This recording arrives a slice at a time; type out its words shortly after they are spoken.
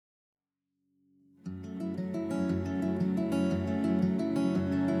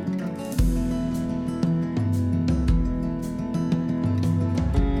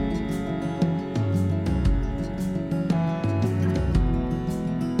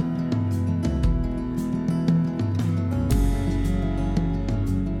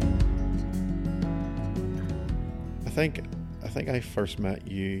I think I first met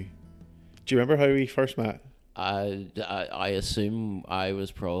you. Do you remember how we first met? I assume I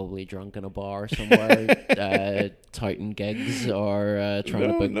was probably drunk in a bar somewhere, touting gigs or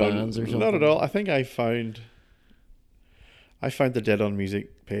trying to book bands or something. Not at all. I think I found the Dead on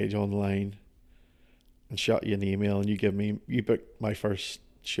Music page online and shot you an email, and you booked my first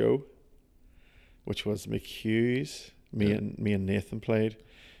show, which was McHugh's. Me and Nathan played,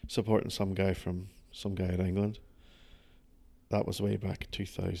 supporting some guy out of England. That was way back in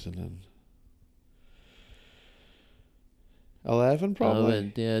 2011,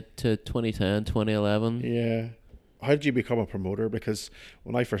 probably. Yeah, to 2010, 2011. Yeah. How did you become a promoter? Because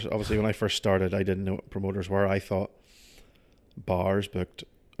when I first started, I didn't know what promoters were. I thought bars and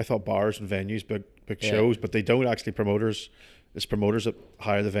venues book shows, but they don't actually. It's promoters that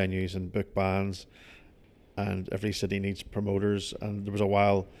hire the venues and book bands, and every city needs promoters. And there was a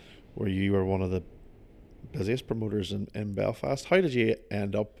while where you were one of the busiest promoters in Belfast. How did you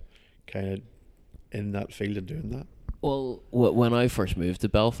end up kind of in that field and doing that? Well, when I first moved to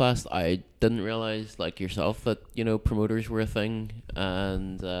Belfast, I didn't realise, like yourself, that promoters were a thing,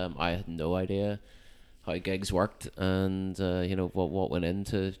 and I had no idea how gigs worked, and what went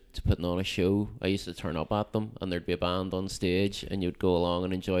into putting on a show. I used to turn up at them, and there'd be a band on stage, and you'd go along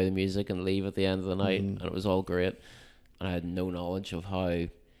and enjoy the music and leave at the end of the night, and it was all great. And I had no knowledge of how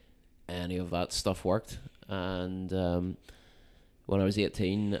any of that stuff worked, and when I was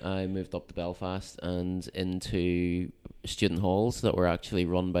 18, I moved up to Belfast and into student halls that were actually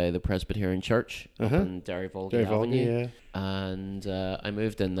run by the Presbyterian Church up in Derryvolgie Avenue. Yeah. And I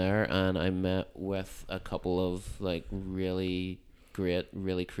moved in there, and I met with a couple of like really great,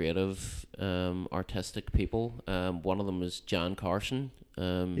 really creative, artistic people. One of them was Jan Carson.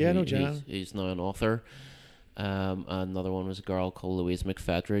 No, Jan. He's now an author. Another one was a girl called Louise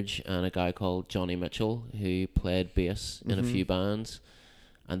McFedridge and a guy called Johnny Mitchell, who played bass in a few bands,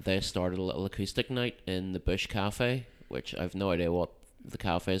 and they started a little acoustic night in the Bush Cafe, which I've no idea what the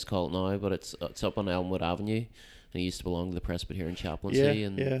cafe is called now, but it's up on Elmwood Avenue, and it used to belong to the Presbyterian Chaplaincy,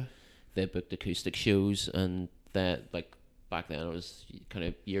 and they booked acoustic shows, and that, like, back then it was kind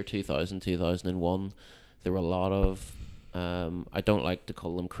of year 2000, 2001. There were a lot of I don't like to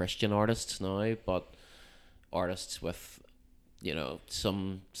call them Christian artists now, but artists with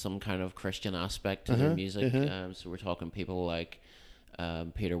some kind of Christian aspect to their music. So we're talking people like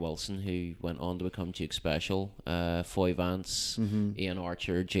Peter Wilson, who went on to become Duke Special, Foy Vance, Ian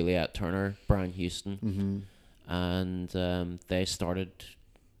Archer, Juliet Turner, Brian Houston, and they started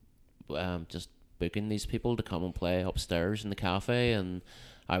just booking these people to come and play upstairs in the cafe, and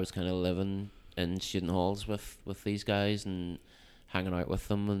I was kind of living in student halls with these guys and hanging out with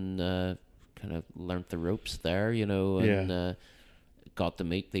them, and kind of learnt the ropes there, and got to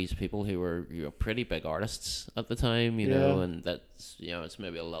meet these people who were pretty big artists at the time, and that's it's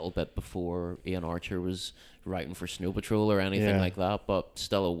maybe a little bit before Ian Archer was writing for Snow Patrol or anything like that, but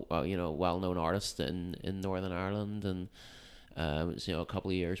still a well-known artist in Northern Ireland, and it was a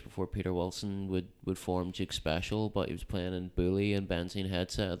couple of years before Peter Wilson would form Duke Special, but he was playing in Bully and Benzine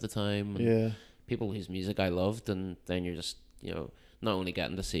Headset at the time, and people whose music I loved, and then you're just not only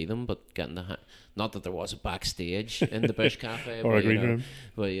getting to see them, but getting to not that there was a backstage in the Bush Cafe or a green room,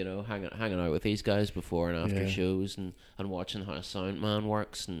 but hanging out with these guys before and after shows, and watching how a sound man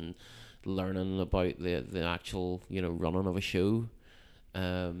works, and learning about the actual running of a show,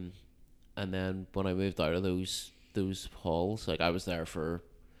 and then when I moved out of those halls, like I was there for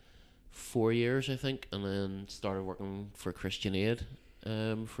 4 years I think, and then started working for Christian Aid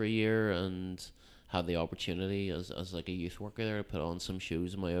for a year, and had the opportunity as like a youth worker there to put on some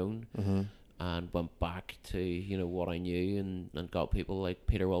shows of my own, and went back to what I knew, and got people like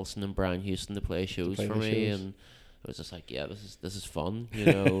Peter Wilson and Brian Houston to play shows for me, and I was just like, this is fun,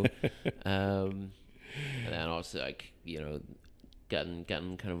 and then obviously like getting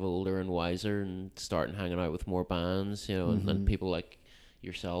kind of older and wiser, and starting hanging out with more bands, and people like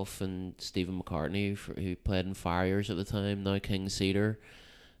yourself and Stephen McCartney who played in Farriers at the time, now King Cedar,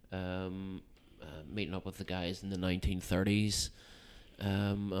 meeting up with the guys in the 1930s.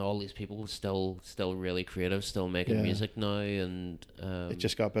 All these people still really creative, still making music now, and it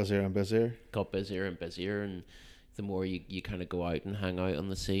just got busier and busier. And the more you kind of go out and hang out on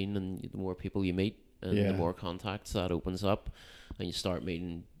the scene, and the more people you meet, and the more contacts that opens up, and you start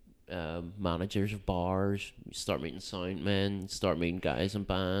meeting managers of bars, you start meeting sound men, you start meeting guys in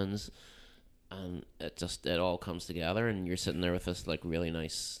bands, and it all comes together, and you're sitting there with this like really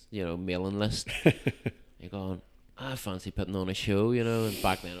nice mailing list. You're going, I fancy putting on a show, you know. And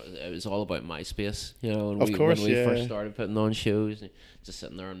back then it was all about MySpace, you know. And Of course, when we yeah. first started putting on shows, just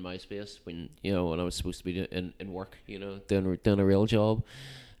sitting there on MySpace when when I was supposed to be in work, you know, doing a real job.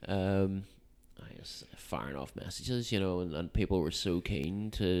 I was firing off messages, you know, and people were so keen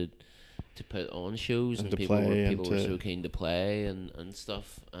to put on shows, and to people play were so keen to play and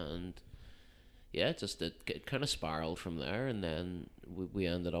stuff, and yeah, it kind of spiraled from there, and then we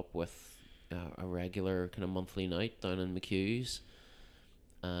ended up with a regular kind of monthly night down in McHugh's,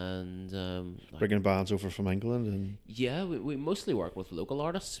 and Bringing bands over from England, and yeah, we mostly work with local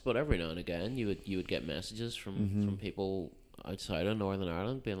artists, but every now and again you would get messages from people outside of Northern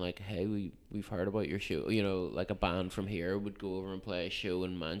Ireland being like, hey, we've heard about your show, you know, like a band from here would go over and play a show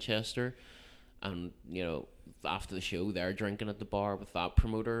in Manchester, and you know, after the show they're drinking at the bar with that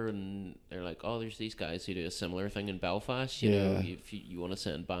promoter, and they're like, oh, there's these guys who do a similar thing in Belfast, you know, if you want to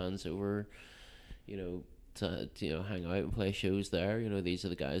send bands over, you know, to hang out and play shows there, you know, these are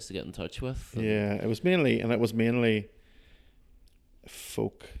the guys to get in touch with. yeah, it was mainly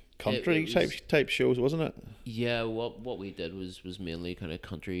folk country type shows, wasn't it? Yeah, what we did was mainly kind of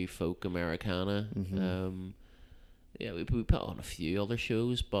country folk Americana. Yeah, we put on a few other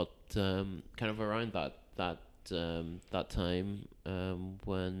shows, but kind of around that time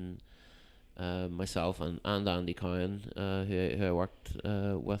when myself and Andy Cowan, who I worked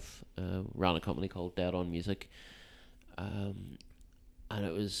with, ran a company called Dead On Music, and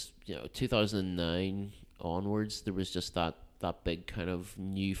it was 2009 onwards. There was just that big kind of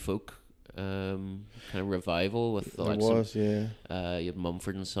new folk kind of revival with the likes of you had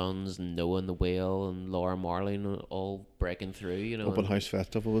Mumford and Sons and Noah and the Whale and Laura Marley all breaking through, you know. Open House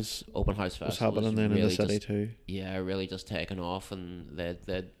Festival was happening then really in the city too. Yeah, really just taken off, and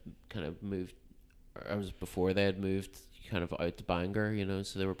they'd kind of moved. Or it was before they had moved kind of out to Bangor, you know,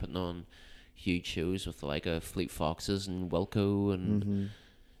 so they were putting on huge shows with like Fleet Foxes and Wilco, and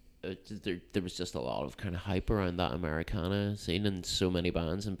there was just a lot of kind of hype around that Americana scene, and so many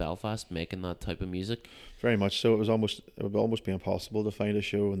bands in Belfast making that type of music. Very much so. It would almost be impossible to find a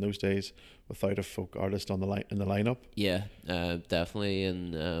show in those days without a folk artist in the lineup. Yeah, definitely,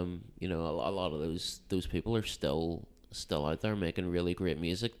 and you know, a lot of those people are still out there making really great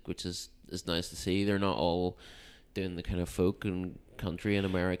music, which is nice to see. They're not all doing the kind of folk and country and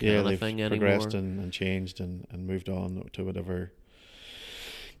Americana thing anymore. Yeah, they've progressed and changed and moved on to whatever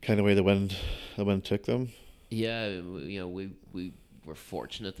kind of way the wind took them. Yeah, you know, we were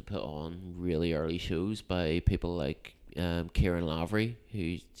fortunate to put on really early shows by people like Kieran Lavery,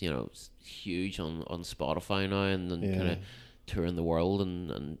 who's huge on Spotify now, and kind of touring the world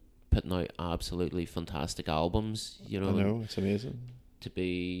and putting out absolutely fantastic albums. You know, I know, it's amazing to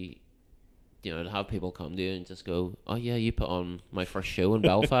be. To have people come to you and just go, oh yeah, you put on my first show in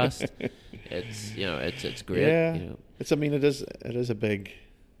Belfast. It's great. Yeah, you know. It's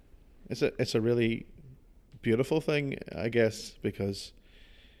a really beautiful thing, I guess, because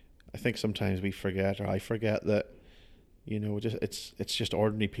I think sometimes we forget, or I forget, that it's just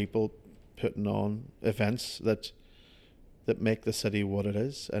ordinary people putting on events that make the city what it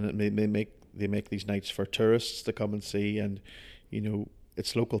is, and they make these nights for tourists to come and see, and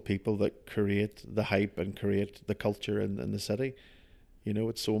it's local people that create the hype and create the culture in the city.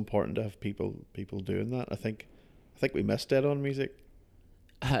 It's so important to have people doing that. I think we missed Dead On Music.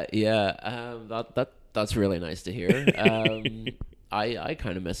 That's really nice to hear. I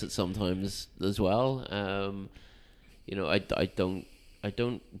kind of miss it sometimes as well. I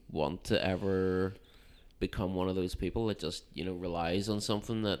don't want to ever become one of those people that just relies on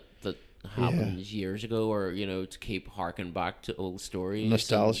something that happened years ago, or to keep harking back to old stories,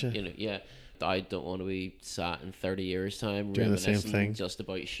 nostalgia. And, I don't want to be sat in 30 years time doing reminiscing the same thing just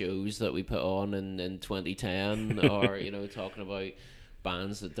about shows that we put on in 2010, or talking about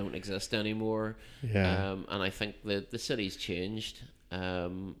bands that don't exist anymore. And I think that the city's changed,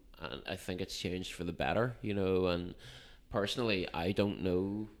 and I think it's changed for the better, and personally I don't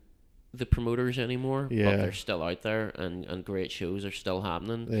know the promoters anymore, but they're still out there, and great shows are still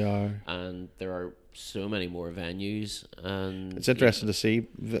happening. They are, and there are so many more venues, and it's interesting to see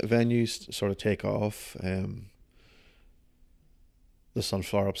venues sort of take off. The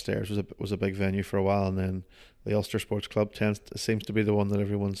Sunflower upstairs was a big venue for a while, and then the Ulster Sports Club seems to be the one that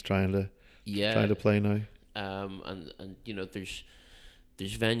everyone's trying to play now. And there's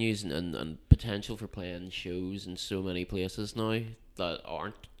venues and potential for playing shows in so many places now that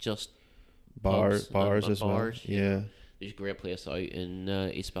aren't just bars and as bars, well. Yeah. There's a great place out in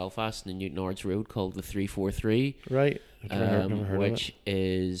East Belfast in Newton Ards Road called the 343. Right. Never heard which of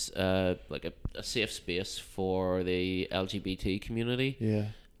is like a safe space for the LGBT community. Yeah.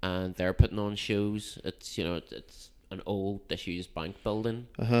 And they're putting on shows. It's an old disused bank building,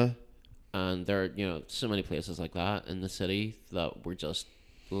 Uh-huh. and there are, so many places like that in the city that were just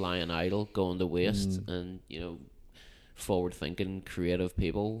lying idle, going to waste, and forward thinking creative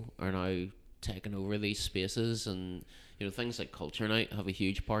people are now taking over these spaces. And things like Culture Night have a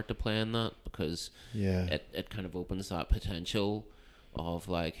huge part to play in that, because Yeah. it kind of opens that potential of,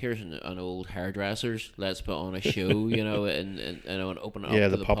 like, here's an old hairdressers, let's put on a show, and open it Yeah,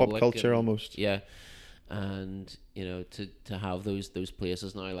 up to the the pop-up public, culture and, almost. yeah. And to have those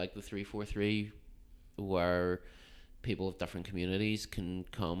places now, like the 343, where people of different communities can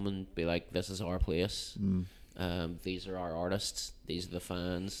come and be like, this is our place. These are our artists, these are the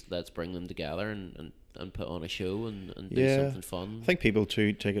fans, let's bring them together and put on a show and do Yeah. something fun. I think people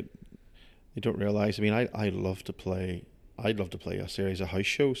too take it. They don't realize. I mean, I'd love to play a series of house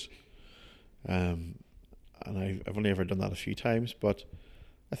shows, and I've only ever done that a few times. But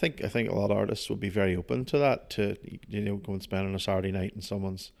I think a lot of artists would be very open to that. To go and spend on a Saturday night in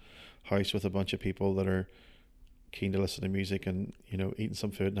someone's house with a bunch of people that are keen to listen to music, and eating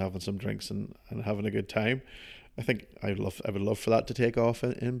some food and having some drinks and having a good time. I think I would love for that to take off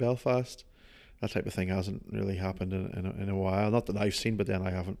in Belfast. That type of thing hasn't really happened in a while. Not that I've seen, but then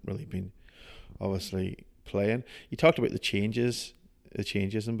I haven't really been obviously playing. You talked about the changes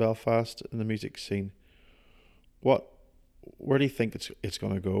in Belfast in the music scene. Where do you think it's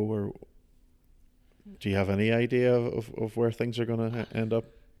going to go, or do you have any idea of where things are going to end up?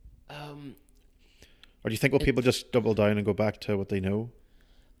 Or do you think people just double down and go back to what they know?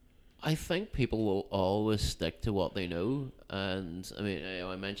 I think people will always stick to what they know. And I mean,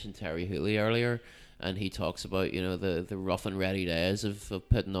 I mentioned Terry Hooley earlier, and he talks about the rough and ready days of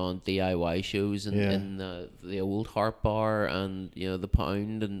putting on DIY shows in the old Harp Bar and the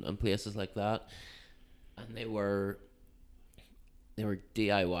Pound and places like that. And they were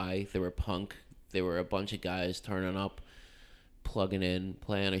DIY, they were punk, they were a bunch of guys turning up, plugging in,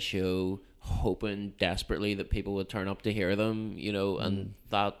 playing a show, hoping desperately that people would turn up to hear them, and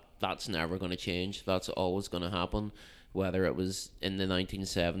that's never going to change. That's always going to happen, whether it was in the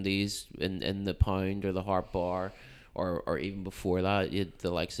 1970s in the Pound or the Harp Bar, or even before that, you had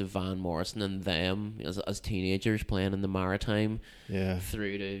the likes of Van Morrison and them as teenagers playing in the Maritime,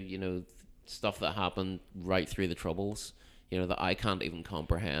 through to stuff that happened right through the Troubles, that I can't even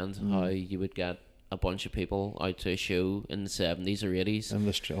comprehend how you would get a bunch of people out to a show in the 70s or 80s on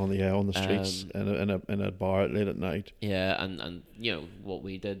the streets, in a bar late at night. Yeah, and what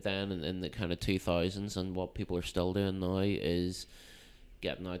we did then in the kind of 2000s, and what people are still doing now, is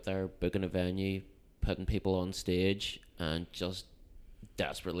getting out there, booking a venue, putting people on stage, and just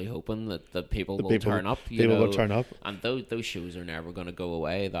desperately hoping that people will turn up. People will turn up, and those shows are never going to go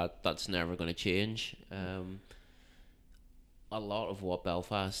away. That's never going to change. A lot of what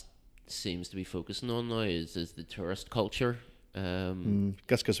Belfast seems to be focusing on now is the tourist culture.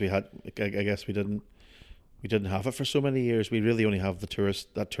 Guess because I guess we didn't have it for so many years. We really only have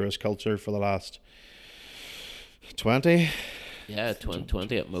that tourist culture for the last 20. Yeah,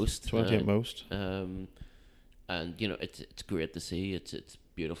 20 at most. 20 at most. And it's great to see. It's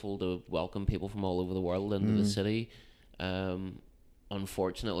beautiful to welcome people from all over the world into the city.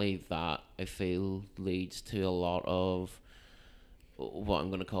 Unfortunately, that I feel leads to a lot of what I'm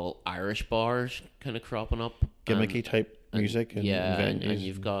going to call Irish bars kind of cropping up, gimmicky type music, and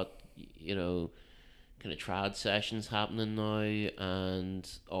you've got kind of trad sessions happening now, and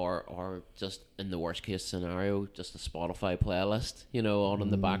or just in the worst case scenario, just a Spotify playlist on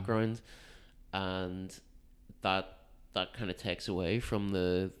in the background, and that kind of takes away from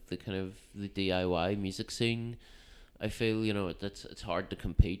the kind of the DIY music scene. I feel it's hard to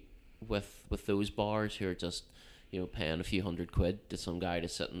compete with those bars who are just paying a few £100 to some guy to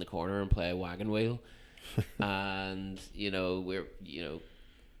sit in the corner and play a wagon wheel. And we're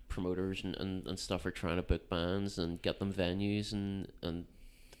promoters and stuff are trying to book bands and get them venues, and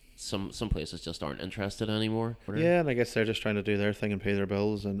some places just aren't interested anymore. Yeah, and I guess they're just trying to do their thing and pay their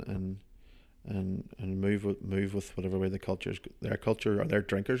bills and move with whatever way their culture or their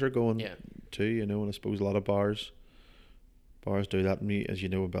drinkers are going too. And I suppose a lot of bars do that. And as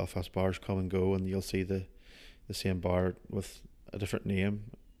in Belfast, bars come and go, and you'll see the same bar with a different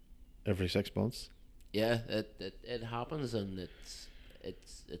name every 6 months. Yeah, it happens, and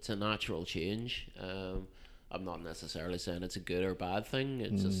it's a natural change. I'm not necessarily saying it's a good or bad thing.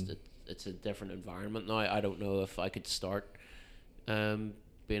 It's just it's a different environment now. I don't know if I could start being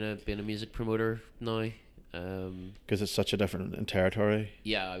a music promoter now, because it's such a different territory.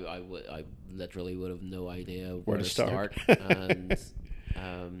 Yeah, I literally would have no idea where to start. And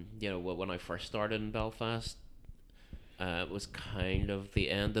when I first started in Belfast, it was kind of the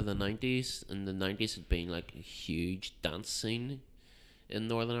end of the 90s, and the 90s had been like a huge dance scene in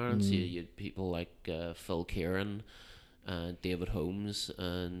Northern Ireland. So you had people like Phil Kieran and David Holmes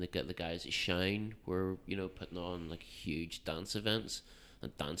and the guys at Shine were, you know, putting on like huge dance events,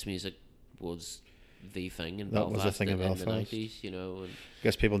 and dance music was the thing in That was Belfast the thing in in the Belfast. 90s, you know. And I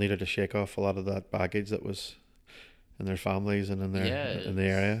guess people needed to shake off a lot of that baggage that was in their families and in the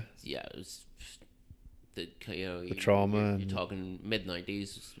area. Yeah, it was the, you know, The trauma You're and talking mid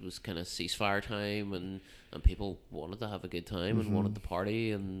 90s was kind of ceasefire time, and people wanted to have a good time and wanted to party,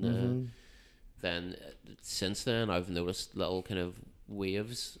 and then since then I've noticed little kind of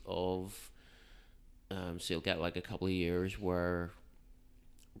waves of so you'll get like a couple of years where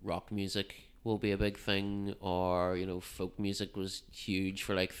rock music will be a big thing, or you know, folk music was huge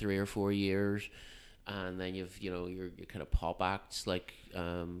for like 3 or 4 years, and then you've, you know, your kind of pop acts like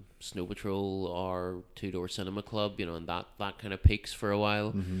Snow Patrol or Two Door Cinema Club, you know, and that kind of peaks for a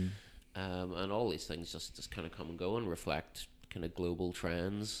while, and all these things just kind of come and go and reflect kind of global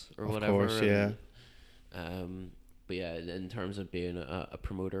trends or Of whatever. course, yeah. But yeah, in terms of being a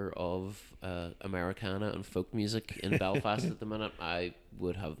promoter of Americana and folk music in Belfast at the minute, I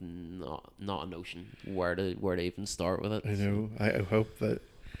would have not a notion where to even start with it. I know.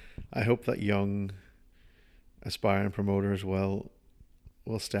 I hope that young aspiring promoters will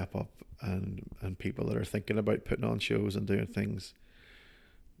step up, and people that are thinking about putting on shows and doing things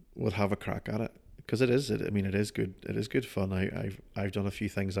will have a crack at it, because it is good. It is good fun. I've done a few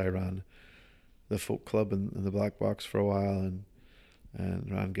things. I ran the folk club in the Black Box for a while, and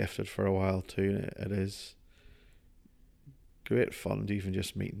ran Gifted for a while too. It is great fun, even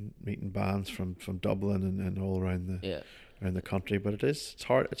just meeting bands from Dublin and all around the country. But it's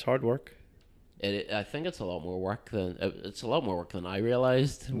hard work. I think it's a lot more work than I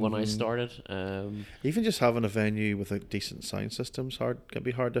realized when I started. Even just having a venue with a decent sound system can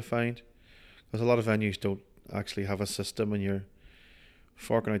be hard to find, because a lot of venues don't actually have a system, and you're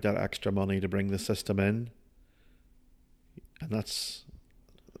forking out that extra money to bring the system in, and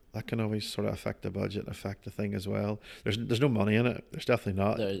that can always sort of affect the budget, affect the thing as well. There's no money in it. There's definitely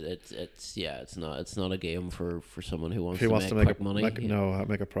not. It's not a game for someone who wants to make money.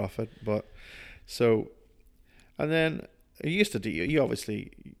 Make a profit. But so, and then you used to do. You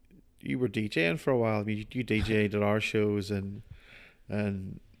obviously you were DJing for a while. You DJ'd at our shows, and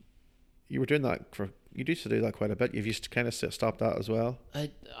you were doing that for. You used to do that quite a bit. You've used to kind of stop that as well.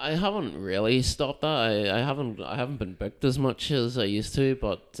 I haven't really stopped that. I haven't been booked as much as I used to.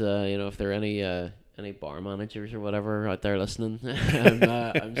 But you know, if there are any bar managers or whatever out there listening,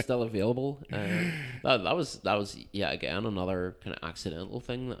 I'm still available. That was again another kind of accidental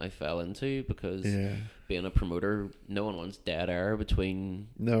thing that I fell into, because being a promoter, no one wants dead air between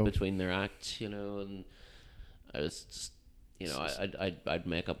their acts, you know, and I was just, you know, I'd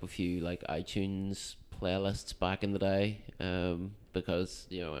make up a few like iTunes playlists back in the day, because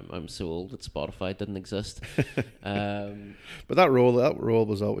you know I'm so old that Spotify didn't exist. But that role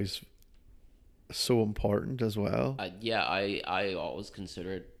was always so important as well. I always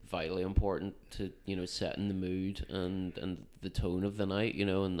consider it vitally important to, you know, setting the mood and the tone of the night, you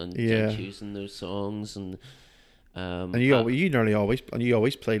know, and choosing those songs, and you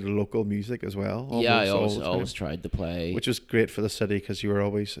always played local music as well. I always tried to play, which was great for the city, because you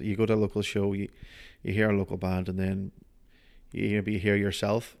go to a local show, you hear a local band, and then you hear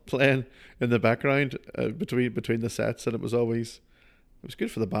yourself playing in the background between the sets, and it was good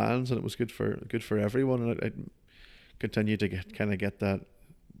for the bands, and it was good for everyone, and it continued to get that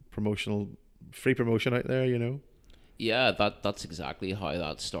free promotion out there, you know. Yeah, that's exactly how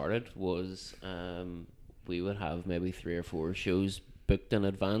that started. Was we would have maybe 3 or 4 shows booked in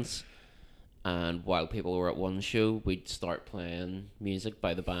advance, and while people were at one show, we'd start playing music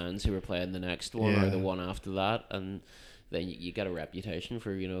by the bands who were playing the next one or the one after that, and then you get a reputation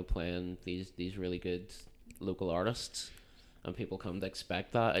for, you know, playing these really good local artists, and people come to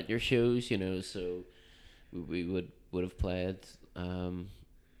expect that at your shows, you know. So we would have played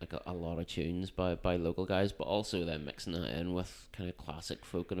like a lot of tunes by local guys, but also then mixing that in with kind of classic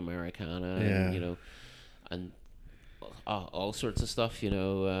folk and Americana, and, you know, and all sorts of stuff, you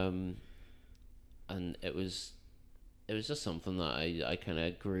know. And it was just something that I kind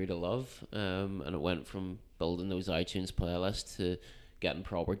of grew to love, and it went from building those iTunes playlists to getting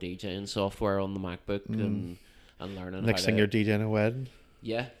proper DJing software on the MacBook, and learning next thing you're DJing a wedding.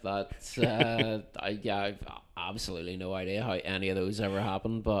 Yeah, that's I've absolutely no idea how any of those ever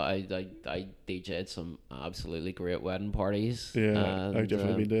happened, but I DJ'd some absolutely great wedding parties. Yeah, I've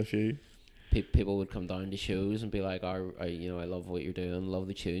definitely been to a few. people would come down to shows and be like, I love what you're doing, love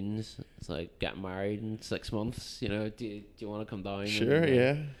the tunes. It's like getting married in 6 months. Do you want to come down? Sure, and,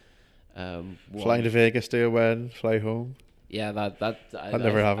 yeah. Flying to Vegas, do a wedding, fly home. Yeah, that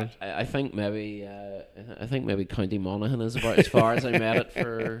never happened. I think maybe County Monaghan is about as far as I made it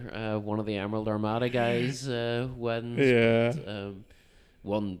for one of the Emerald Armada guys' weddings. Yeah. But,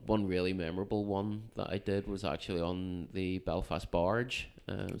 one really memorable one that I did was actually on the Belfast Barge.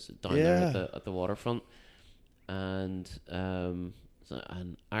 It was down there at the waterfront, and so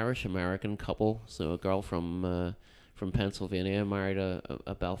an Irish American couple. So a girl from Pennsylvania married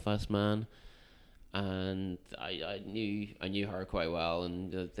a Belfast man. And I knew her quite well,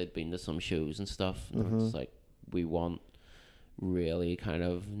 and they'd been to some shows and stuff. And it's like, we want really kind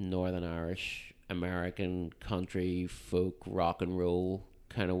of Northern Irish American country folk rock and roll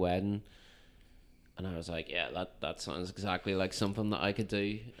kind of wedding. And I was like, yeah, that sounds exactly like something that I could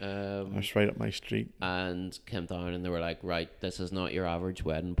do. That's right up my street. And came down and they were like, right, this is not your average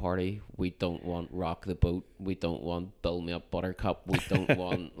wedding party. We don't want Rock the Boat. We don't want Build Me Up Buttercup. We don't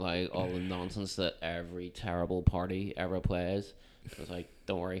want like all the nonsense that every terrible party ever plays. I was like,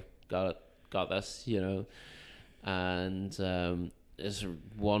 don't worry, got this, And there's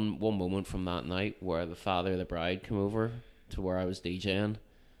one moment from that night where the father of the bride came over to where I was DJing.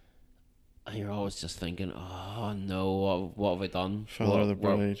 And you're always just thinking, oh no, what have I done? Father of the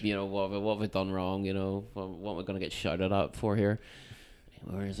bride. What have I done wrong? What am I going to get shouted at for here?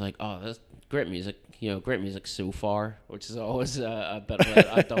 Where it's like, oh, that's great music. Great music so far, which is always a bit of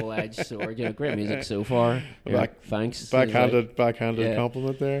a double-edged sword. Great music so far. Thanks. Backhanded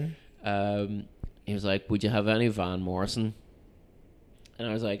compliment there. He was like, would you have any Van Morrison? And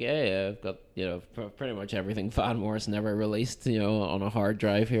I was like, yeah, I've got, pretty much everything Van Morrison ever released, on a hard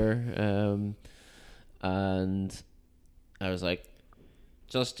drive here. And I was like,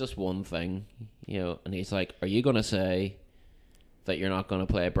 just one thing, and he's like, are you going to say that you're not going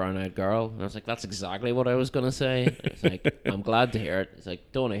to play Brown Eyed Girl? And I was like, that's exactly what I was going to say. And it's like, I'm glad to hear it. It's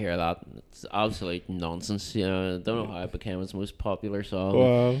like, don't want to hear that. It's absolute nonsense. I don't know how it became his most popular song.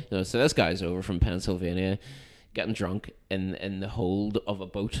 Wow. So this guy's over from Pennsylvania, getting drunk in the hold of a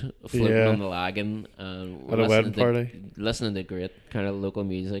boat floating on the lagoon, at a wedding party, listening to great kind of local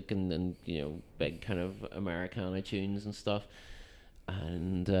music and big kind of Americana tunes and stuff.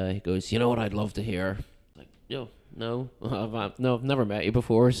 And he goes, you know what I'd love to hear? Like, no, I've never met you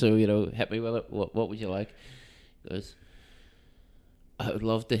before, so hit me with it. What would you like? He goes, I would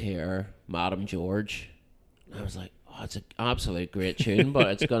love to hear Madam George. And I was like, oh, it's an absolute great tune, but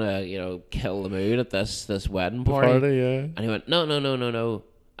it's gonna, kill the mood at this wedding party. And he went, no.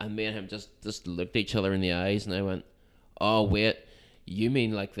 And me and him just looked at each other in the eyes, and I went, oh wait, you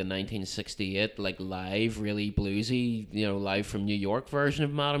mean like the 1968 like live, really bluesy, live from New York version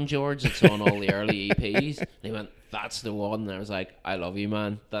of Madam George? It's on all the early EPs. And he went, that's the one. And I was like, I love you,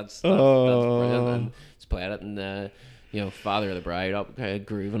 man. That's brilliant. And just played it, and father of the bride up, kind of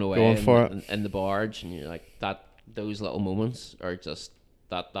grooving away in the barge, and you're like that. Those little moments are just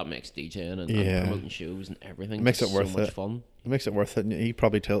that makes DJing and promoting shows and everything. It makes it worth so much it. fun. It makes it worth it. And he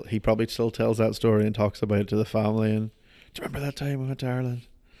probably still tells that story and talks about it to the family. And do you remember that time we went to Ireland,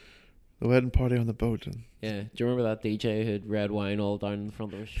 the wedding party on the boat? And yeah, do you remember that DJ who had red wine all down in the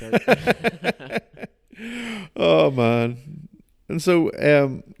front of his shirt? Oh man! And so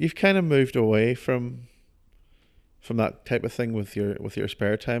you've kind of moved away from that type of thing with your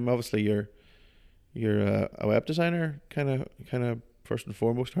spare time. Obviously, you're a web designer, kind of first and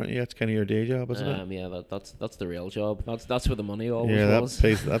foremost, aren't you? That's kind of your day job, isn't it? Yeah, that's the real job. That's where the money always was.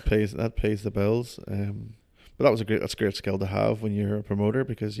 that pays the bills. But that's a great skill to have when you're a promoter,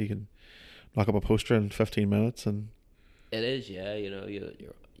 because you can knock up a poster in 15 minutes. And it is, yeah.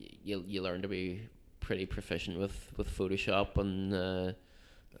 You learn to be pretty proficient with Photoshop and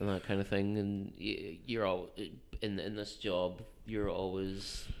that kind of thing, and you're all in this job. You're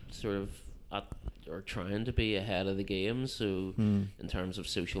always sort of or trying to be ahead of the game. So in terms of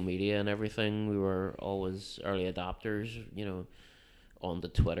social media and everything, we were always early adopters, on the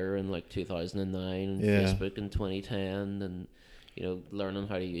Twitter in like 2009 and Facebook in 2010, and learning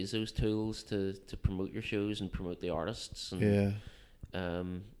how to use those tools to promote your shows and promote the artists. And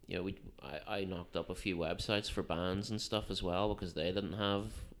I knocked up a few websites for bands and stuff as well, because they didn't have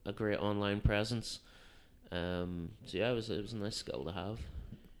a great online presence. So yeah, it was a nice skill to have.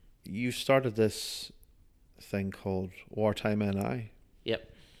 You started this thing called Wartime NI.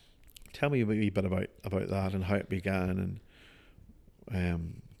 Yep. Tell me a wee bit about that and how it began,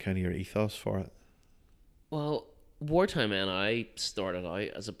 and kind of your ethos for it. Well, Wartime NI started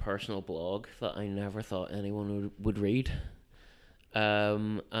out as a personal blog that I never thought anyone would read.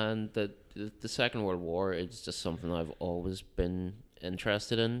 And the Second World War is just something I've always been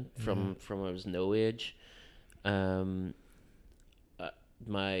interested in from I was no age. Um,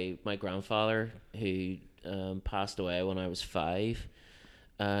 my grandfather, who passed away when I was 5,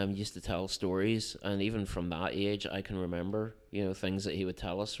 used to tell stories, and even from that age, I can remember, things that he would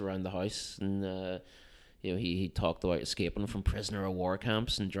tell us around the house, and he talked about escaping from prisoner of war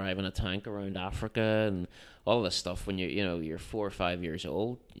camps and driving a tank around Africa and all this stuff. When you're 4 or 5 years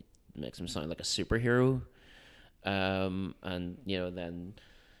old, it makes him sound like a superhero. And then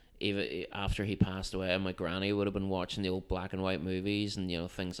even after he passed away, my granny would have been watching the old black and white movies, and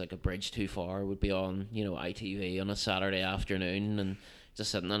things like A Bridge Too Far would be on ITV on a Saturday afternoon, and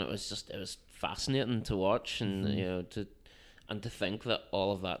just sitting, and it was fascinating to watch, and to think that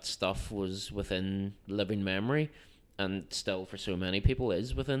all of that stuff was within living memory, and still for so many people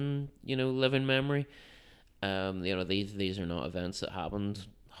is within living memory. These are not events that happened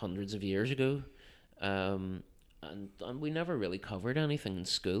hundreds of years ago. And we never really covered anything in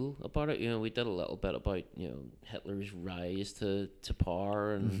school about it. We did a little bit about Hitler's rise to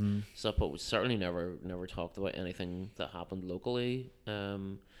power and stuff, but we certainly never talked about anything that happened locally.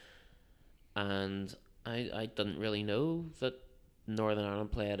 And I didn't really know that Northern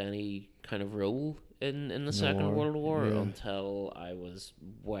Ireland played any kind of role in the Second World War until I was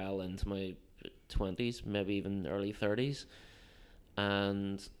well into my 20s, maybe even early 30s,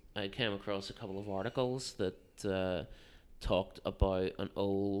 and I came across a couple of articles that talked about an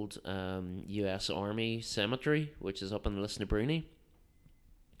old US Army cemetery, which is up in Lisnabruni.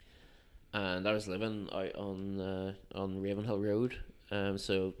 And I was living out on Ravenhill Road,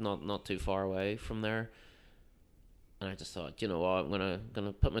 so not too far away from there. And I just thought, what, I'm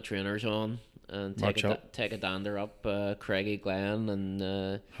gonna put my trainers on and take a dander up Craigie Glen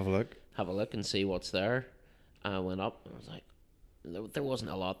and have a look and see what's there. I went up and I was like, there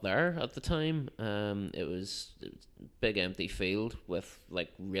wasn't a lot there at the time. It was a big empty field with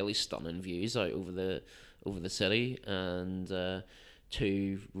like really stunning views out over the city, and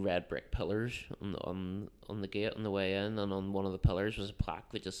 2 red brick pillars on the gate on the way in, and on one of the pillars was a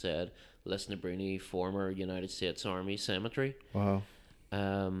plaque that just said Lisnabruni, former United States Army Cemetery. Wow.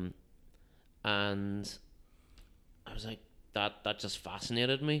 And I was like, that just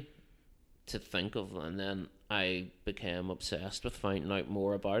fascinated me to think of, and then I became obsessed with finding out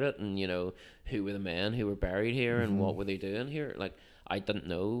more about it, and who were the men who were buried here and what were they doing here. Like, I didn't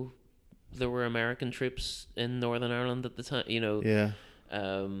know there were American troops in Northern Ireland at the time.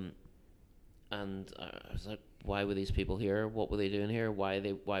 And I was like, why were these people here? What were they doing here? Why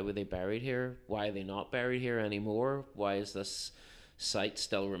were they buried here? Why are they not buried here anymore? Why is this site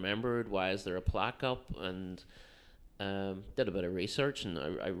still remembered? Why is there a plaque up? And did a bit of research, and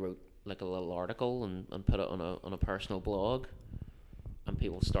I wrote like a little article and put it on a personal blog, and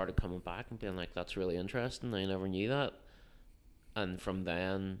people started coming back and being like, that's really interesting, I never knew that. And from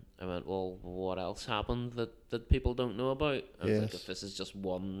then I went, well, what else happened that people don't know about? I was like, if this is just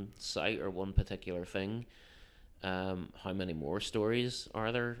one site or one particular thing, how many more stories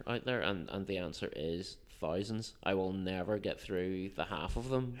are there out there? And the answer is thousands. I will never get through the half of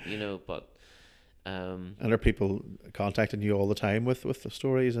them, but and are people contacting you all the time with the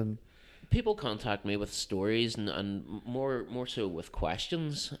stories? And people contact me with stories and more so with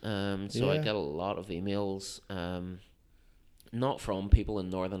questions. So I get a lot of emails, not from people in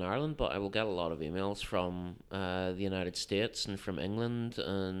Northern Ireland, but I will get a lot of emails from the United States and from England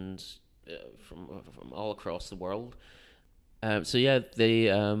and from all across the world.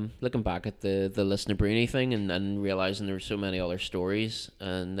 Looking back at the Lisnabruni thing and realizing there were so many other stories,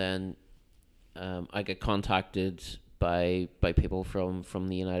 and then I get contacted by people from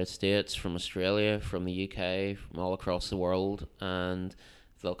the United States, from Australia, from the UK, from all across the world, and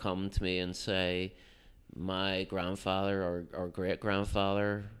they'll come to me and say, my grandfather or great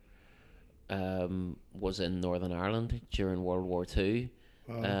grandfather was in Northern Ireland during World War II.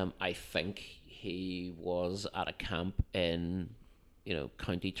 Wow. I think he was at a camp in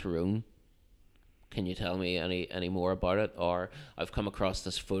County Tyrone. Can you tell me any more about it? Or I've come across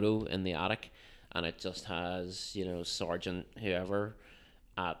this photo in the attic, and it just has Sergeant whoever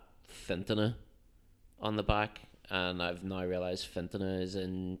at Fintona on the back, and I've now realised Fintona is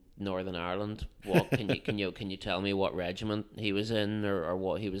in Northern Ireland. What can you tell me what regiment he was in or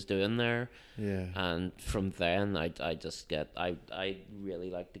what he was doing there? Yeah. And from then I really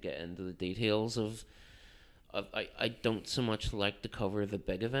like to get into the details of I don't so much like to cover the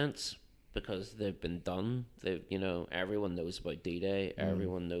big events because they've been done. Everyone knows about D-Day.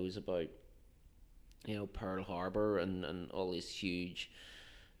 Everyone knows about Pearl Harbor and all these huge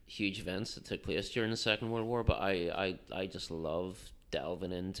huge events that took place during the Second World War, but I just love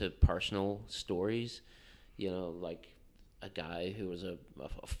delving into personal stories. Like a guy who was a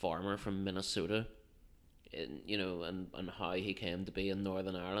farmer from Minnesota, and how he came to be in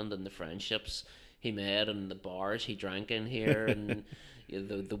Northern Ireland, and the friendships he made, and the bars he drank in here, and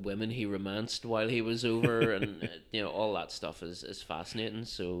the women he romanced while he was over, and all that stuff is fascinating.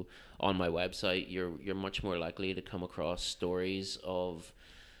 So on my website, you're much more likely to come across stories of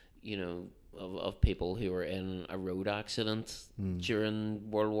of people who were in a road accident during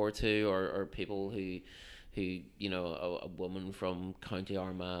World War II, or people who a woman from County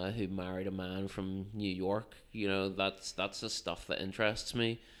Armagh who married a man from New York. That's the stuff that interests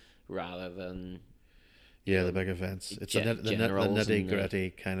me, rather than the big events. It's the nitty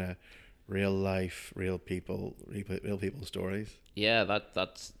gritty kind of real life, real people stories. Yeah,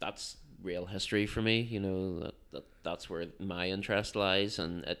 that's real history for me. That's where my interest lies,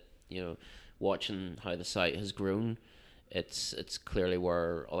 and watching how the site has grown, it's clearly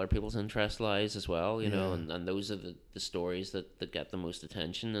where other people's interest lies as well. And those are the stories that get the most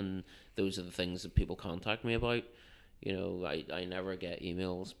attention, and those are the things that people contact me about. I never get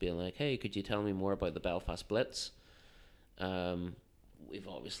emails being like, hey, could you tell me more about the Belfast Blitz? We've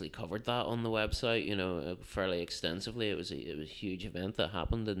obviously covered that on the website, fairly extensively. It was a huge event that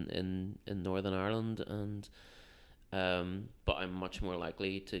happened in Northern Ireland, and but I'm much more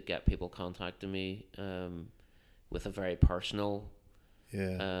likely to get people contacting me with a very personal,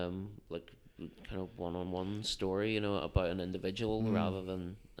 like kind of one-on-one story, about an individual rather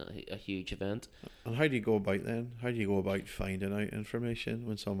than a huge event. And how do you go about then? How do you go about finding out information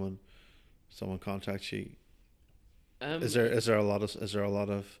when someone contacts you? Is there a lot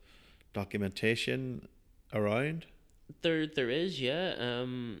of documentation around? There is, yeah.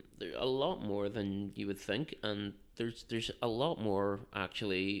 There a lot more than you would think, and there's a lot more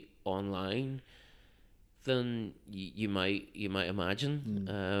actually online than you might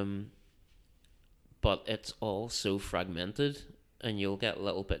imagine. But it's all so fragmented, and you'll get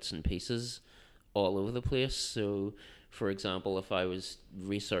little bits and pieces all over the place. So, for example, if I was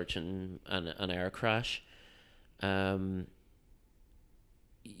researching an air crash,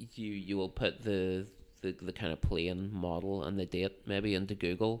 you will put the kind of plane model and the date maybe into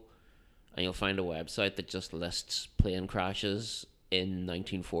Google, and you'll find a website that just lists plane crashes in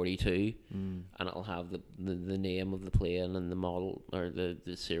 1942, and it'll have the name of the plane and the model, or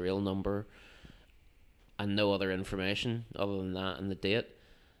the serial number, and no other information other than that and the date.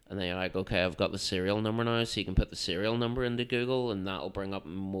 And then you're like, okay, I've got the serial number now, so you can put the serial number into Google, and that'll bring up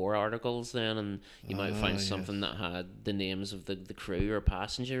more articles then, and you might find something that had the names of the crew or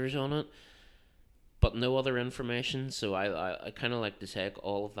passengers on it, but no other information. So I kind of like to take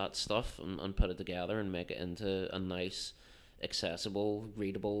all of that stuff and put it together and make it into a nice, accessible,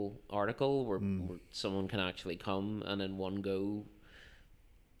 readable article where someone can actually come and in one go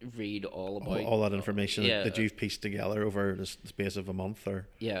read all about all that information that you've pieced together over the space of a month.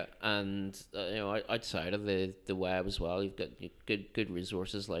 And outside of the web as well, you've got good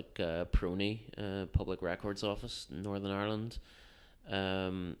resources like Prony, Public Records Office in Northern Ireland.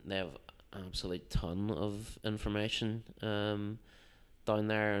 They have an absolute ton of information down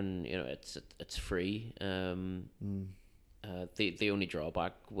there, and it's free. The only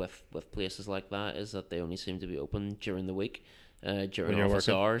drawback with places like that is that they only seem to be open during the week, during office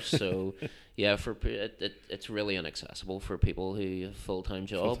hours. So it's really inaccessible for people who have full-time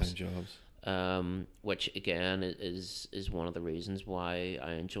jobs. Which again is one of the reasons why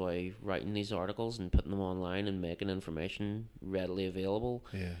I enjoy writing these articles and putting them online and making information readily available.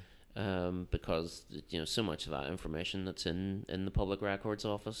 Because so much of that information that's in the Public Records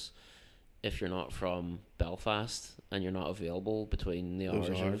Office, if you're not from Belfast and you're not available between the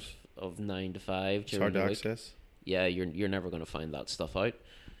hours of 9 to 5 during the week, access. You're never going to find that stuff out.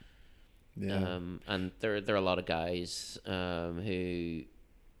 And there are a lot of guys who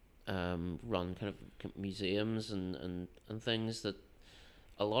run kind of museums and things that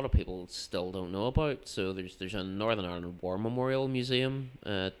a lot of people still don't know about. So there's a Northern Ireland War Memorial Museum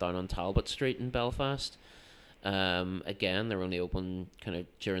down on Talbot Street in Belfast. Again, they're only open kind of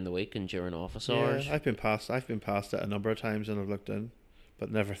during the week and during office hours. I've been past it a number of times and I've looked in,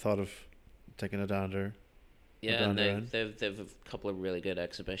 but never thought of taking a dander. And they've a couple of really good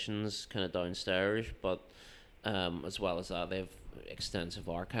exhibitions kind of downstairs, but as well as that, they've extensive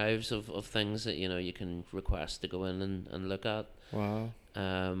archives of things that you can request to go in and look at. Wow.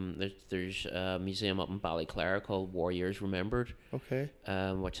 There's a museum up in Ballyclare called Warriors Remembered. Okay.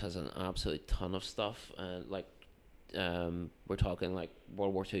 Which has an absolute ton of stuff. We're talking like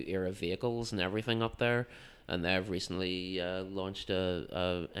World War II era vehicles and everything up there, and they've recently launched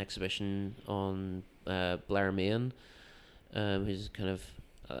a exhibition on Blair Main, who's kind of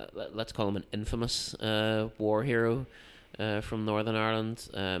let's call him an infamous war hero from Northern Ireland,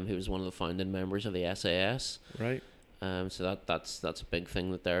 who was one of the founding members of the SAS. Right. So that's a big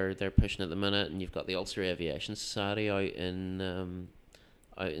thing that they're pushing at the minute, and you've got the Ulster Aviation Society out in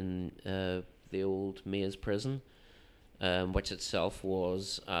the old Maze prison, which itself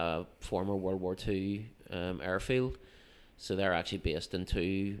was a former World War II airfield. So they're actually based in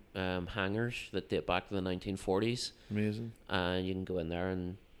two hangars that date back to the 1940s. Amazing. And you can go in there,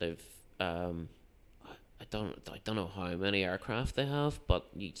 and they've I don't know how many aircraft they have, but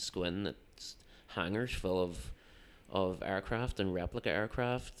you just go in. It's hangars full of aircraft and replica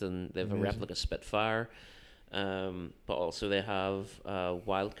aircraft, and they have a replica Spitfire. But also they have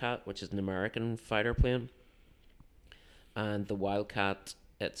Wildcat, which is an American fighter plane. And the Wildcat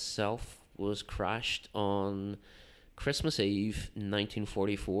itself was crashed on Christmas Eve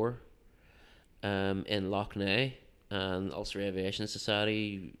 1944 in Lough Neagh, and Ulster Aviation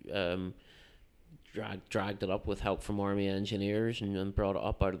Society dragged it up with help from Army engineers and brought it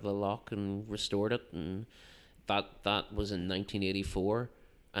up out of the loch and restored it, and that was in 1984,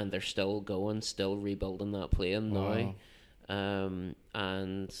 and they're still rebuilding that plane now.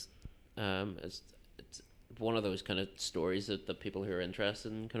 It's one of those kind of stories that people who are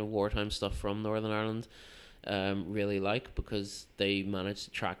interested in kind of wartime stuff from Northern Ireland really like, because they managed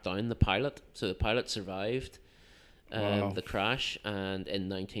to track down the pilot. So the pilot survived the crash, and in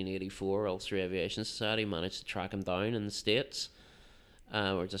 1984 Ulster Aviation Society managed to track him down in the States.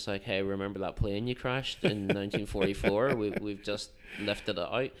 We're just like, hey, remember that plane you crashed in 1944? We've just lifted it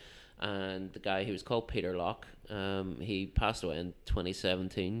out. And the guy, who was called Peter Locke, he passed away in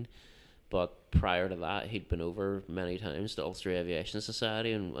 2017. But prior to that, he'd been over many times to Ulster Aviation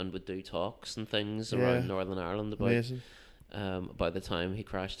Society and would do talks and things around Northern Ireland about the time he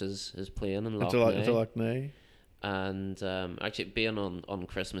crashed his plane in Lough Neagh. And actually, being on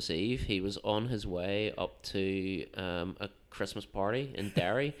Christmas Eve, he was on his way up to a Christmas party in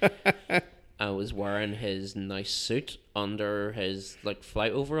Derry. I was wearing his nice suit under his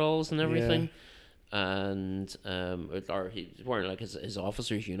flight overalls and everything, and or he was wearing his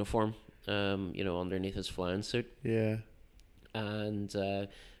officer's uniform, underneath his flying suit. Yeah, and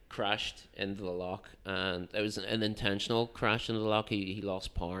crashed into the loch, and it was an intentional crash into the loch. He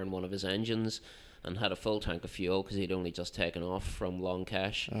lost power in one of his engines and had a full tank of fuel because he'd only just taken off from Long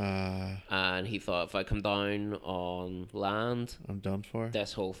Kesh. And he thought, if I come down on land, I'm done for.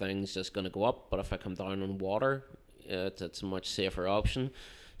 This whole thing's just going to go up. But if I come down on water, it's a much safer option.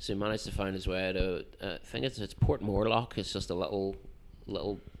 So he managed to find his way to, I think it's Portmore. It's just a little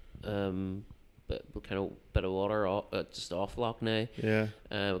bit of water just off Lough Neagh.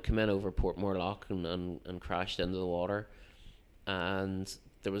 Yeah. Came in over Portmore and crashed into the water. And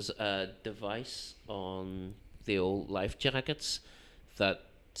there was a device on the old life jackets that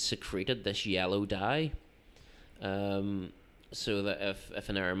secreted this yellow dye, so that if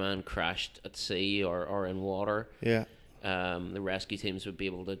an airman crashed at sea or in water, the rescue teams would be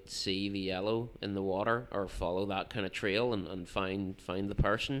able to see the yellow in the water or follow that kind of trail and find the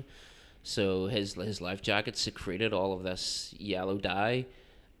person. So his life jacket secreted all of this yellow dye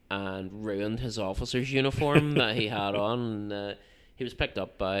and ruined his officer's uniform that he had on. He was picked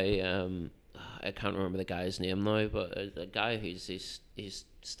up by I can't remember the guy's name now, but a guy who's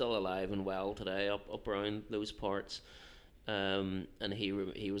still alive and well today up around those parts, and he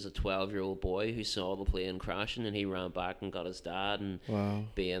was a 12-year-old boy who saw the plane crashing, and he ran back and got his dad, and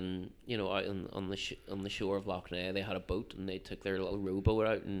being out on the shore of Lough Neagh, they had a boat and they took their little rowboat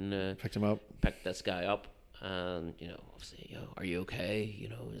out and picked this guy up, and obviously, are you okay?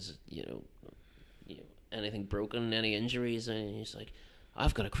 Is it anything broken, any injuries? And he's like,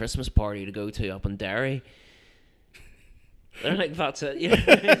 I've got a Christmas party to go to up in Derry. They're like, that's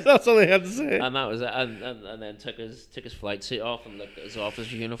it. That's all they had to say. And that was it. And then took his flight suit off and looked at his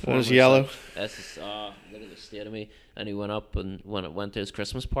officer's uniform. It was yellow. Look at the state of me. And he went up and went to his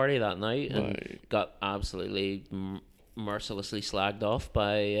Christmas party that night and got absolutely mercilessly slagged off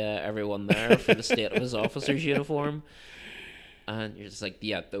by everyone there for the state of his officer's uniform. And you're just like,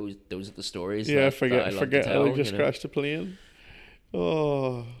 those are the stories. Forget how they just crashed a plane.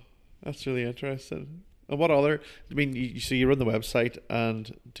 Oh, that's really interesting. And what other? I mean, you run the website,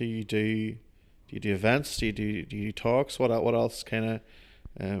 and do you do events? Do you do talks? What else kind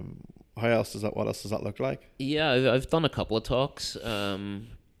of? What else does that look like? Yeah, I've done a couple of talks.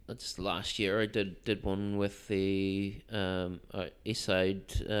 It's last year I did one with the East Side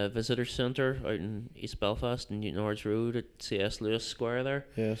Visitor Centre out in East Belfast in Newton Ards Road at C.S. Lewis Square there.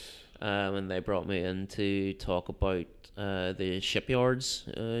 Yes. And they brought me in to talk about the shipyards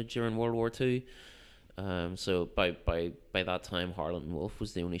during World War Two. So by that time, Harland and Wolff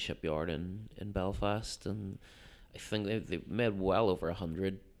was the only shipyard in Belfast, and I think they made well over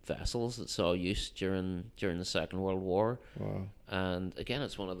 100 vessels that saw use during the Second World War. Wow. And again,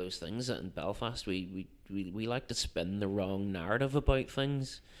 it's one of those things that in Belfast we like to spin the wrong narrative about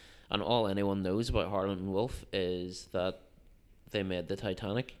things, and all anyone knows about Harland and Wolff is that they made the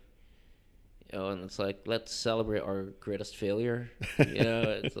Titanic. And it's like, let's celebrate our greatest failure.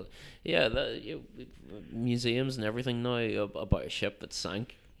 It's museums and everything now about a ship that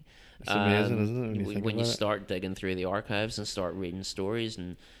sank. It's amazing, isn't it? When you start digging through the archives and start reading stories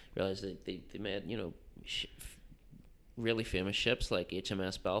and realize that they made really famous ships like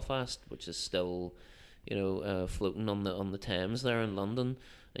HMS Belfast, which is still floating on the Thames there in London.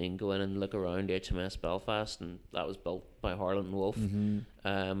 And you can go in and look around HMS Belfast, and that was built by Harland and Wolff.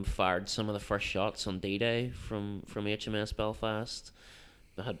 Mm-hmm. Fired some of the first shots on D-Day from HMS Belfast.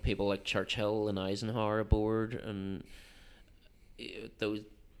 They had people like Churchill and Eisenhower aboard, and those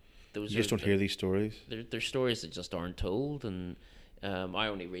you just don't hear these stories. They're stories that just aren't told, and I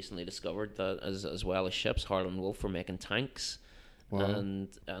only recently discovered that as well as ships, Harland and Wolff were making tanks. Wow.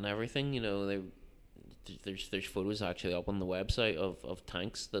 and everything. There's photos actually up on the website of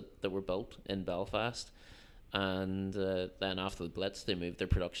tanks that were built in Belfast, and then after the Blitz they moved their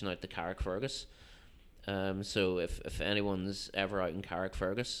production out to Carrickfergus. So if anyone's ever out in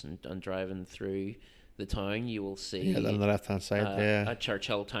Carrickfergus and driving through the town, you will see on the left hand side a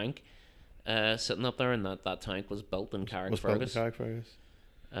Churchill tank sitting up there, and that tank was built in Carrickfergus.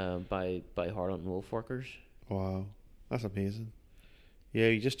 By Harland and Wolff workers. Wow, that's amazing. Yeah,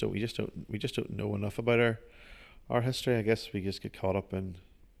 we just don't know enough about our history. I guess we just get caught up in.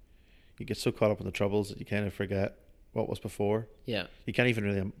 You get so caught up in the troubles that you kind of forget what was before. Yeah. You can't even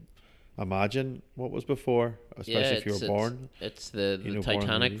really imagine what was before, especially if you were born. It's the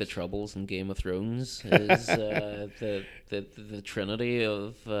Titanic, the Troubles, and Game of Thrones is the trinity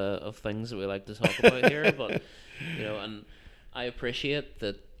of things that we like to talk about here. But and I appreciate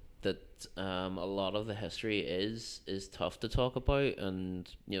that a lot of the history is tough to talk about, and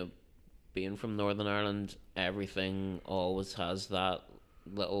being from Northern Ireland, everything always has that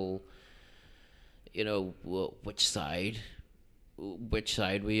little which side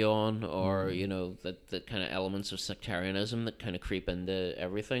we on, or the kind of elements of sectarianism that kind of creep into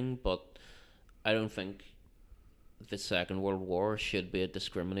everything. But I don't think the Second World War should be a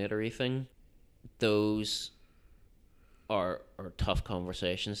discriminatory thing. Those are tough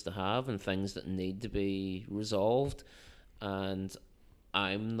conversations to have and things that need to be resolved, and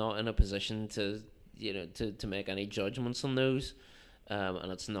I'm not in a position to make any judgments on those, and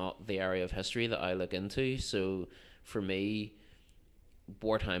it's not the area of history that I look into. So for me,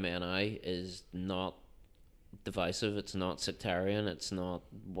 wartime NI is not divisive, it's not sectarian, it's not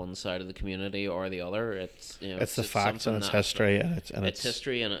one side of the community or the other. It's it's the facts and it's history, and it's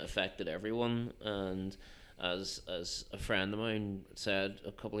history, and it affected everyone. And as a friend of mine said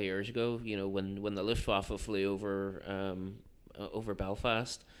a couple of years ago, when the Luftwaffe flew over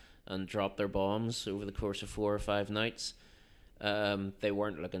Belfast and dropped their bombs over the course of 4 or 5 nights, they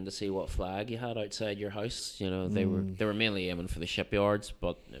weren't looking to see what flag you had outside your house. They were mainly aiming for the shipyards,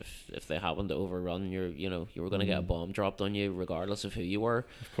 but if they happened to overrun you were going to get a bomb dropped on you regardless of who you were.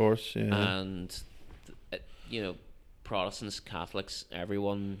 Of course, yeah. And Protestants, Catholics,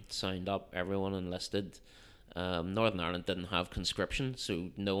 everyone signed up, everyone enlisted. Northern Ireland didn't have conscription, so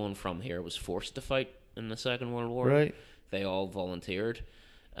no one from here was forced to fight in the Second World War. Right. They all volunteered.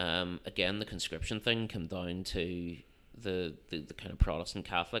 Again, the conscription thing came down to the kind of Protestant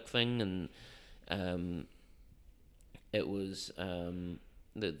Catholic thing, and it was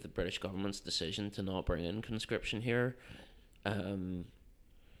the British government's decision to not bring in conscription here,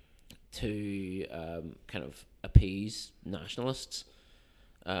 to kind of appease nationalists.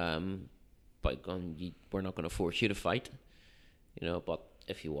 By going, we're not going to force you to fight, but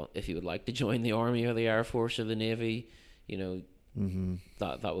if you would like to join the army or the air force or the navy,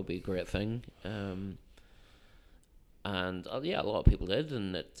 that would be a great thing. And a lot of people did,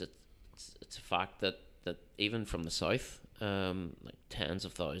 and it's a fact that even from the south, like tens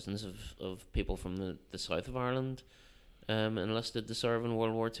of thousands of people from the south of Ireland enlisted to serve in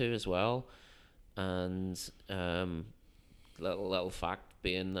World War II as well. And little fact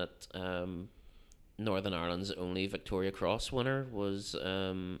being that Northern Ireland's only Victoria Cross winner was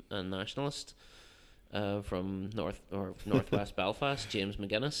a nationalist, from northwest Belfast, James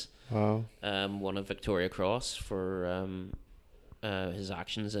McGuinness. Wow. Won a Victoria Cross for his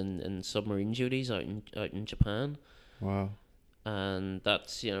actions in submarine duties out in Japan. Wow. And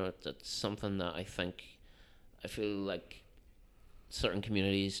that's that's something that I feel like certain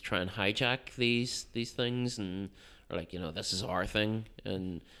communities try and hijack these things, and are like, this is our thing,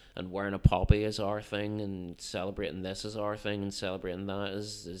 and wearing a poppy is our thing, and celebrating this is our thing, and celebrating that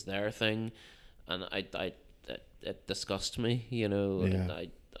is their thing, and it disgusts me, Yeah. and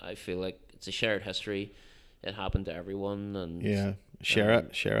I feel like it's a shared history. It happened to everyone, and Yeah. Share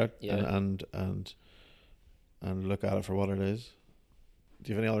it, yeah. and look at it for what it is. Do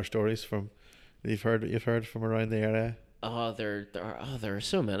you have any other stories that you've heard from around the area? Oh, there are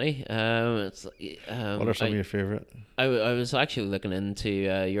so many. It's What are some of your favourite? I was actually looking into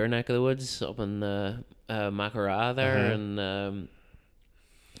your neck of the woods up in Mackara there, and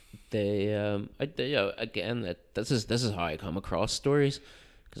again, this is how I come across stories,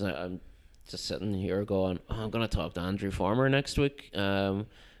 because I'm just sitting here going, I'm gonna talk to Andrew Farmer next week.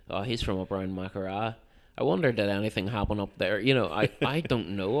 He's from up around Mackara. I wonder, did anything happen up there? I don't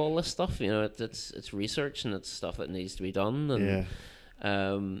know all this stuff. It's research, and it's stuff that needs to be done.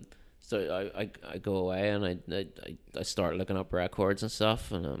 And so I go away, and I start looking up records and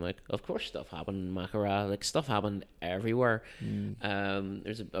stuff, and I'm like, of course stuff happened in Mackara. Like, stuff happened everywhere.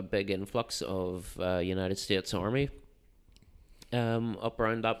 There's a big influx of United States Army up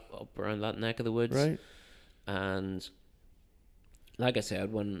around that neck of the woods, right? And like I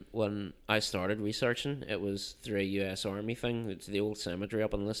said, when I started researching, it was through a US Army thing. It's the old cemetery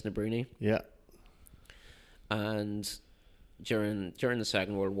up in Lisnabruni. Yeah. And during the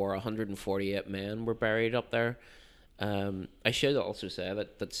Second World War, 148 men were buried up there. I should also say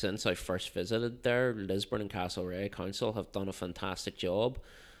that since I first visited there, Lisburn and Castlereagh Council have done a fantastic job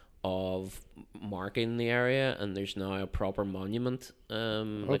of marking the area, and there's now a proper monument,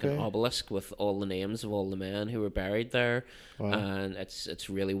 like an obelisk with all the names of all the men who were buried there. Wow. And it's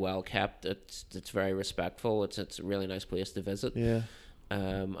really well kept. It's very respectful. It's a really nice place to visit. Yeah.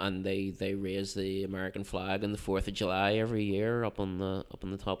 And they raise the American flag on the 4th of July every year up on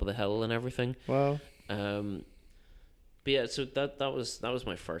the top of the hill and everything. Wow. But yeah, so that was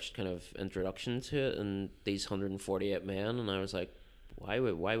my first kind of introduction to it, and these 148 men, and I was like, why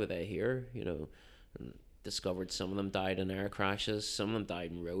were they here? And discovered some of them died in air crashes, some of them died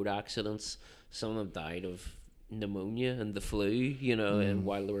in road accidents, some of them died of pneumonia and the flu, and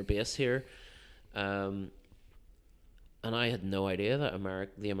while they were based here. And I had no idea that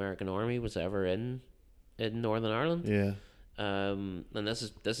the American Army was ever in Northern Ireland. Yeah. And this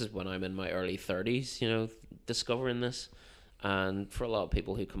is when I'm in my early 30s, discovering this. And for a lot of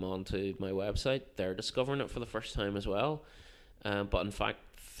people who come onto my website, they're discovering it for the first time as well. But in fact,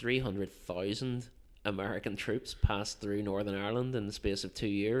 300,000 American troops passed through Northern Ireland in the space of 2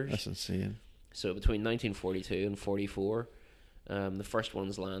 years. That's insane. So between 1942 and 44, the first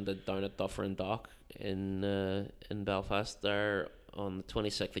ones landed down at Dufferin Dock in Belfast there on the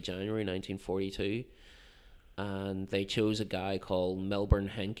 26th of January 1942, and they chose a guy called Milburn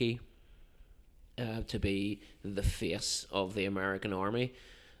Henke to be the face of the American Army.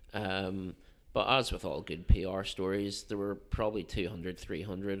 But as with all good PR stories, there were probably 200,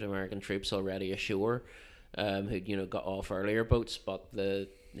 300 American troops already ashore, who got off earlier boats. But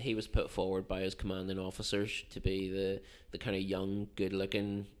he was put forward by his commanding officers to be the kind of young,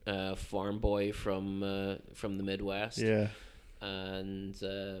 good-looking farm boy from the Midwest. Yeah. And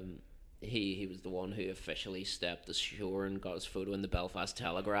he was the one who officially stepped ashore and got his photo in the Belfast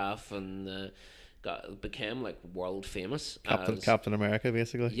Telegraph, and became like world famous. Captain America,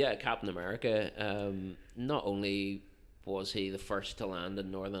 basically. Yeah, Captain America. Not only was he the first to land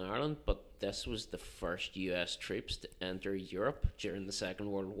in Northern Ireland, but this was the first US troops to enter Europe during the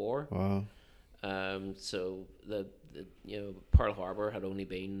Second World War. Wow. So the Pearl Harbor had only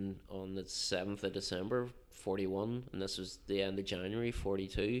been on the 7th of December 41, and this was the end of January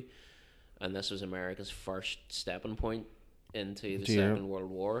 42, and this was America's first stepping point into the Second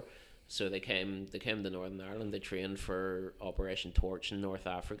World War. So they came to Northern Ireland. They trained for Operation Torch in North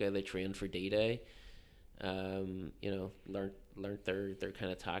Africa. They trained for D-Day. Learned their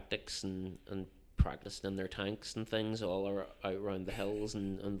kind of tactics and practiced in their tanks and things all out around the hills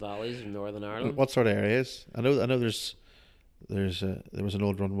and valleys of Northern Ireland. What sort of areas? I know. There was an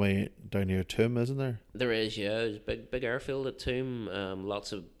old runway down near Toom, isn't there? There is, yeah. There's a big airfield at Toom.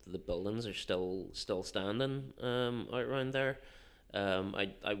 Lots of the buildings are still standing out around there.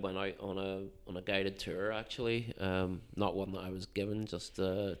 I went out on a guided tour, actually, not one that I was given, just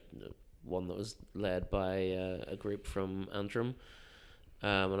one that was led by a group from Antrim,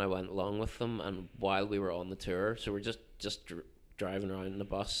 and I went along with them. And while we were on the tour, so we're just driving around in the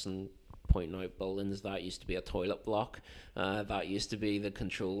bus and pointing out buildings. That used to be a toilet block. That used to be the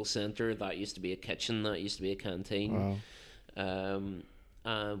control center. That used to be a kitchen. That used to be a canteen. Wow.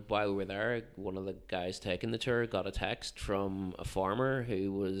 While we were there, one of the guys taking the tour got a text from a farmer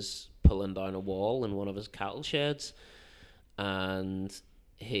who was pulling down a wall in one of his cattle sheds, and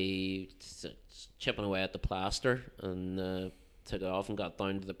he chipping away at the plaster and took it off and got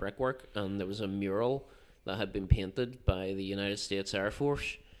down to the brickwork, and there was a mural that had been painted by the United States Air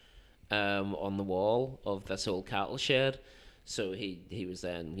Force on the wall of this old cattle shed. So he was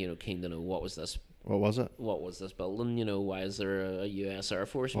then keen to know what was this. What was it? What was this building? Why is there a U.S. Air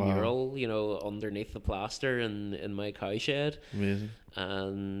Force Wow. mural? Underneath the plaster in my cow shed. Amazing.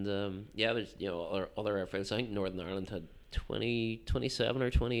 And there's other airfields. I think Northern Ireland had 27 or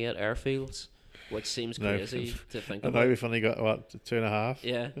 28 airfields, which seems crazy to think and about. now we've only got what 2.5.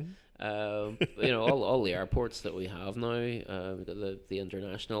 Yeah. All the airports that we have now, we've got the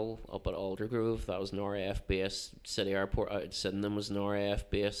international up at Aldergrove. That was an RAF base. City Airport out at Sydenham was an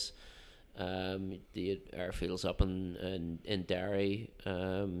RAF base. The airfields up in Derry,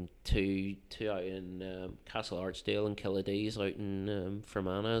 two out in Castle Archdale and Killadees out in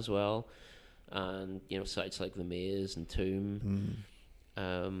Fermanagh as well, and sites like the Maze and Toome,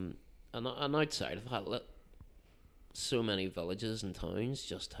 and outside of that, so many villages and towns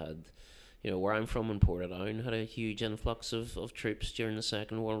just had, where I'm from in Portadown had a huge influx of troops during the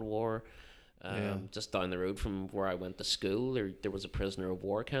Second World War. Just down the road from where I went to school, there was a prisoner of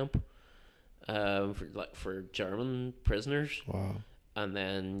war camp. For German prisoners. Wow. And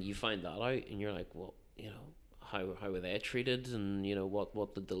then you find that out and you're like, well, how were they treated, and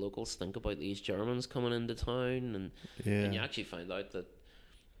what did the locals think about these Germans coming into town, and you actually find out that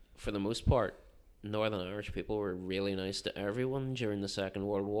for the most part Northern Irish people were really nice to everyone during the Second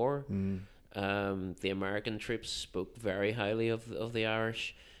World War. The American troops spoke very highly of the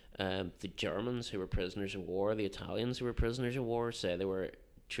Irish. The Germans who were prisoners of war, the Italians who were prisoners of war, say they were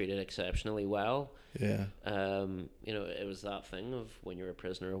treated exceptionally well. Yeah. It was that thing of when you're a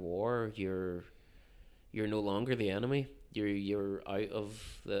prisoner of war, you're no longer the enemy. You're out of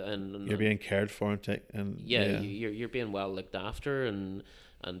the you're being cared for you're being well looked after, and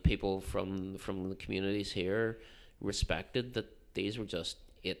people from the communities here respected that these were just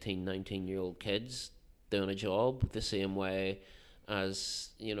 18, 19-year-old kids doing a job the same way as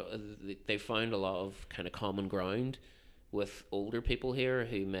they found a lot of kind of common ground with older people here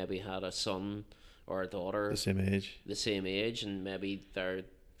who maybe had a son or a daughter the same age, and maybe their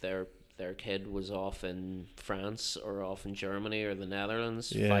kid was off in France or off in Germany or the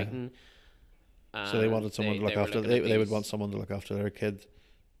Netherlands fighting. So they wanted someone to look after. They would want someone to look after their kid.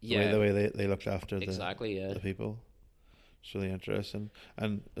 The way they looked after the people. It's really interesting.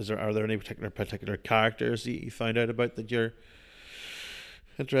 And are there any particular characters that you find out about that you're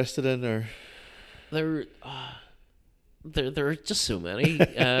interested in, or there are just so many.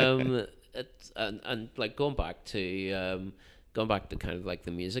 And like going back to kind of like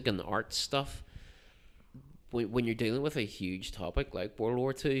the music and the art stuff. When you're dealing with a huge topic like World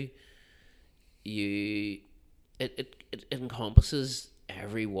War II, it encompasses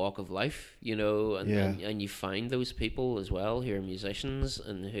every walk of life, and you find those people as well who are musicians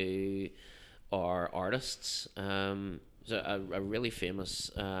and who are artists. There's a really famous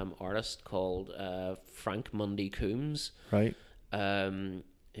artist called Frank Mundy Coombs, right?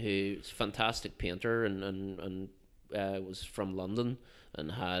 Who's a fantastic painter and was from London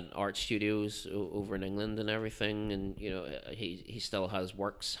and had art studios over in England and everything, and he still has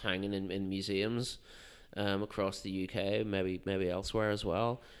works hanging in museums across the UK, maybe elsewhere as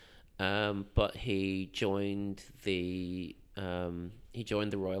well. But he joined the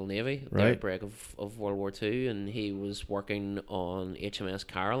Royal Navy at the outbreak of World War II, and he was working on HMS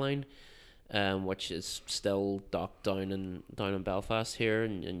Caroline, which is still docked down in Belfast here,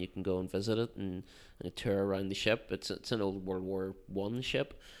 and you can go and visit it and tour around the ship. It's an old World War I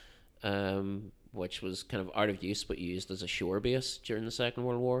ship, which was kind of out of use but used as a shore base during the Second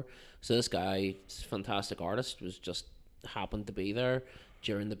World War. So this guy, fantastic artist, was just happened to be there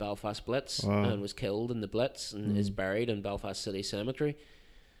during the Belfast Blitz and was killed in the Blitz and is buried in Belfast City Cemetery.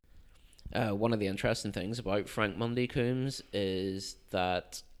 One of the interesting things about Frank Mundy Coombs is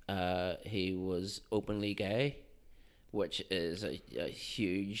that he was openly gay, which is a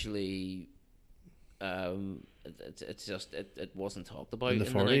hugely it wasn't talked about in the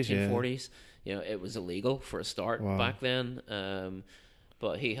 1940s. It was illegal for a start back then.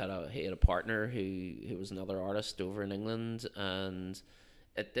 But he had a partner who was another artist over in England, and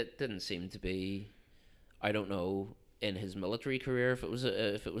it didn't seem to be, I don't know in his military career if it was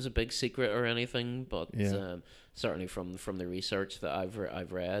a big secret or anything, but certainly from the research that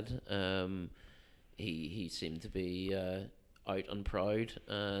I've read, he seemed to be out and proud,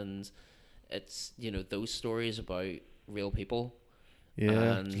 and it's those stories about real people. Yeah,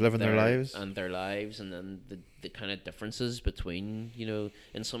 And just living their lives. and then the kind of differences between,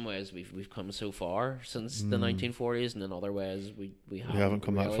 in some ways we've come so far since the 1940s, and in other ways we haven't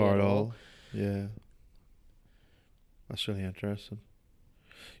come really that far at all. Yeah, that's really interesting.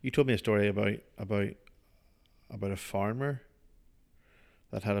 You told me a story about a farmer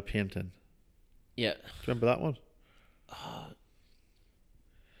that had a painting. Yeah. Do you remember that one?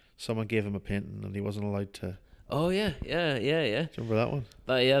 Someone gave him a painting and he wasn't allowed to. Oh yeah. Do you remember that one?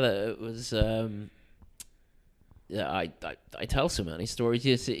 That it was. Yeah, I tell so many stories.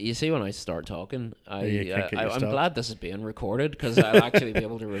 You see when I start talking, I'm glad this is being recorded because I'll actually be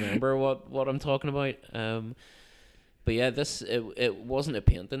able to remember what I'm talking about. But yeah, it wasn't a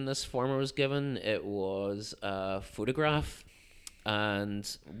painting this farmer was given. It was a photograph, and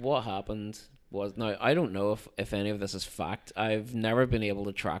what happened was, now I don't know if any of this is fact. I've never been able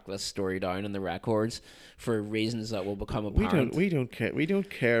to track this story down in the records for reasons that will become apparent. We don't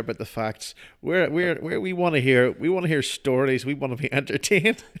care about the facts. We want to hear stories. We want to be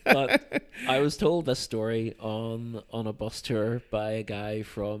entertained. But I was told this story on a bus tour by a guy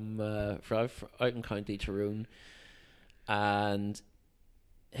from out in County Tyrone, and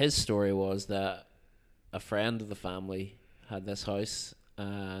his story was that a friend of the family had this house.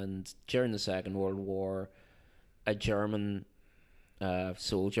 And during the Second World War, a German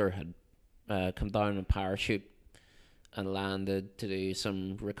soldier had come down in a parachute and landed to do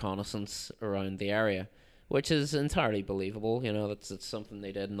some reconnaissance around the area, which is entirely believable. That's something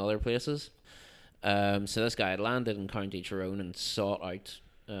they did in other places. So this guy had landed in County Tyrone and sought out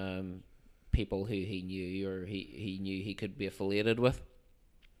people who he knew or he knew he could be affiliated with.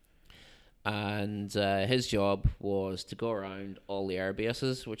 And his job was to go around all the air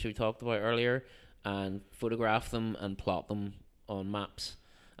bases, which we talked about earlier, and photograph them and plot them on maps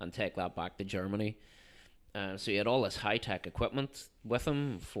and take that back to Germany. So he had all this high-tech equipment with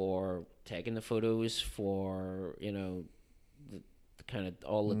him for taking the photos, for, the kind of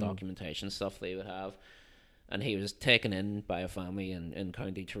all the documentation stuff they would have. And he was taken in by a family in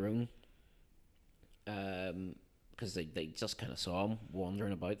County Tyrone. Because they just kind of saw him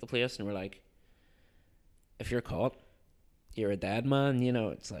wandering about the place and were like, if you're caught, you're a dead man.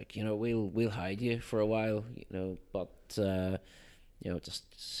 It's like, we'll hide you for a while, but just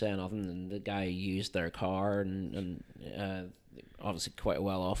say nothing. And the guy used their car and obviously quite a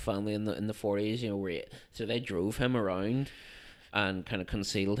well off family in the 40s, so they drove him around and kind of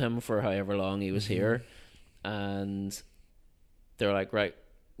concealed him for however long he was here. And they're like, right,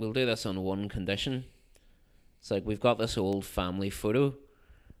 we'll do this on one condition. It's like, we've got this old family photo.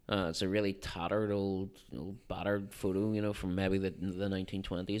 It's a really tattered, old battered photo, from maybe the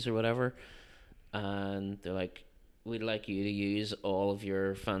 1920s or whatever. And they're like, we'd like you to use all of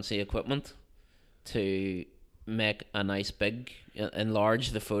your fancy equipment to make a nice big, enlarge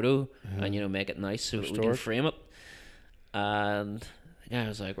the photo, and, make it nice so that we can frame it. And I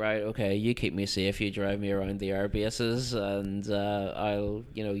was like, right, okay, you keep me safe, you drive me around the air bases, and I'll,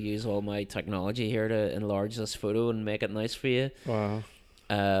 use all my technology here to enlarge this photo and make it nice for you. Wow.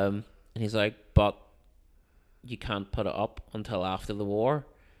 And he's like, but you can't put it up until after the war.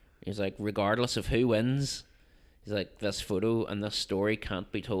 He's like, regardless of who wins, he's like, this photo and this story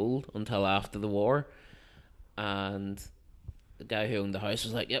can't be told until after the war. And the guy who owned the house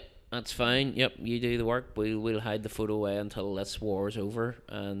was like, yep, that's fine. Yep, you do the work. We'll hide the photo away until this war is over.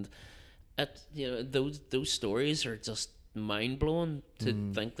 And those stories are just mind blowing to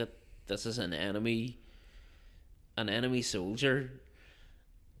think that this is an enemy soldier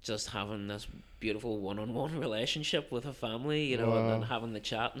just having this beautiful one-on-one relationship with a family, and having the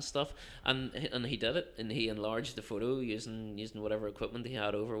chat and stuff. And he did it, and he enlarged the photo using whatever equipment he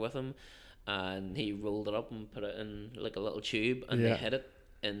had over with him, and he rolled it up and put it in like a little tube, and they hid it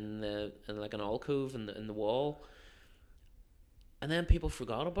in like an alcove in the wall. And then people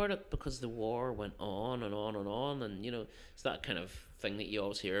forgot about it because the war went on and on and on, and it's that kind of thing that you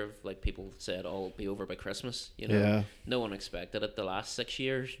always hear of, like, people said, "Oh, it'll be over by Christmas." No one expected it the last 6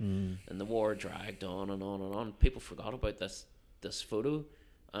 years, and the war dragged on and on and on. People forgot about this photo,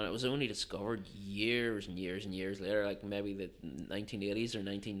 and it was only discovered years and years and years later, like maybe the 1980s or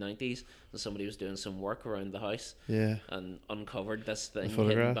 1990s, when somebody was doing some work around the house, and uncovered this thing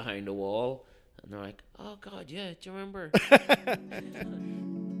hidden behind a wall. And they're like, oh God, yeah, do you remember?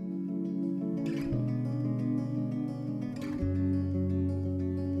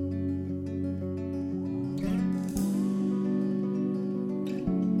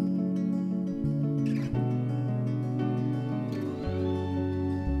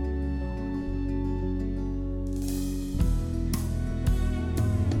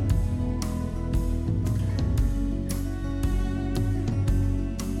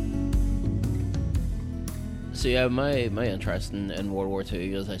 So yeah, my interest in World War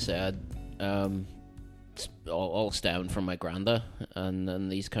Two, as I said, it's all stemmed from my granda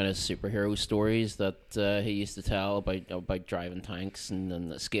and these kind of superhero stories that he used to tell about driving tanks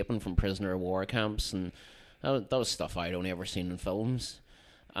and escaping from prisoner of war camps, and that was stuff I'd only ever seen in films.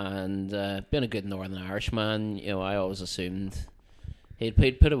 And being a good Northern Irishman, I always assumed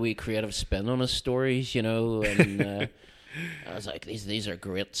he'd put a wee creative spin on his stories, and I was like, these are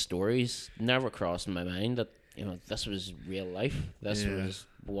great stories. Never crossed in my mind that this was real life. This was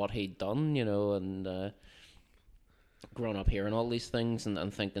what he'd done, and growing up hearing all these things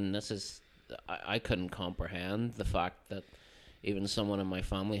and thinking this is, I couldn't comprehend the fact that even someone in my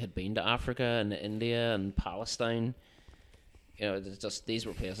family had been to Africa and India and Palestine. It's just these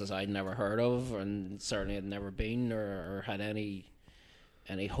were places I'd never heard of, and certainly had never been or had any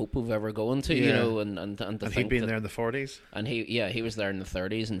hope of ever going to. And he'd been there in the 40s, and he was there in the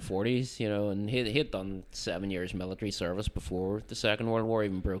 30s and 40s. And he had done 7 years military service before the Second World War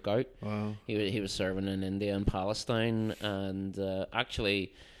even broke out. Wow. He was serving in India and Palestine, and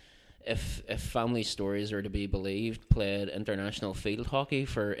actually, if family stories are to be believed, played international field hockey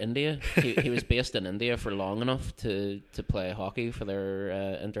for India. He was based in India for long enough to play hockey for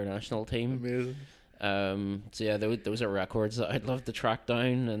their international team. Amazing. So yeah, those are records that I'd love to track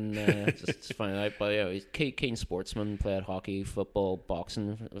down and just find out. But yeah, he's a keen sportsman, played hockey, football,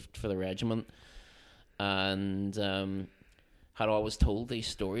 boxing for the regiment, and had always told these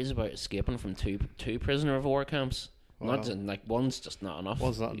stories about escaping from two prisoner of war camps. Wow. Not like one's just not enough.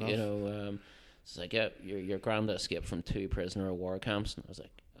 One's not enough. It's like, yeah, your granda escaped from 2 prisoner of war camps, and I was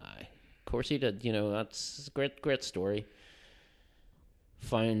like, aye, of course he did. That's a great story.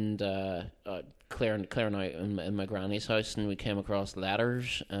 Found clearing out in my granny's house, and we came across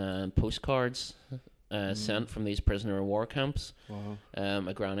letters and postcards sent from these prisoner of war camps. Wow.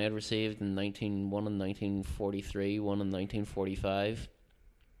 My granny had received one in 1943, one in 1945.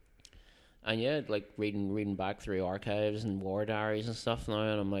 And yeah, like reading back through archives and war diaries and stuff now,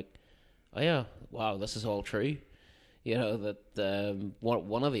 and I'm like, oh yeah, wow, this is all true. That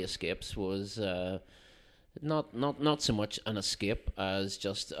one of the escapes was not so much an escape as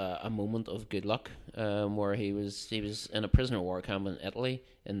just a moment of good luck, where he was in a prisoner of war camp in Italy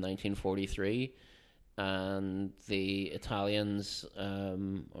in 1943, and the Italians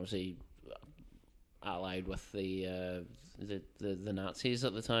obviously allied with the Nazis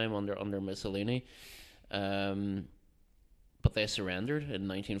at the time under Mussolini, but they surrendered in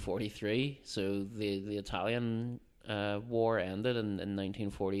 1943. So the Italian war ended in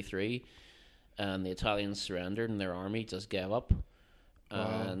 1943, and the Italians surrendered, and their army just gave up.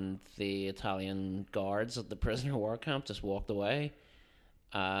 Wow. And the Italian guards at the prisoner of war camp just walked away,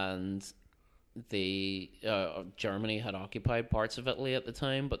 and the Germany had occupied parts of Italy at the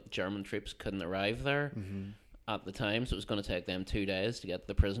time, but German troops couldn't arrive there at the time, so it was going to take them 2 days to get to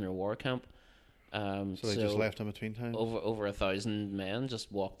the prisoner of war camp. So they just left in between times. Over 1,000 men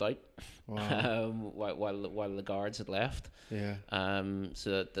just walked out. Wow. While the guards had left. Yeah.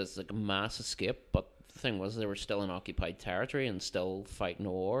 So there's like a mass escape, but the thing was they were still in occupied territory and still fighting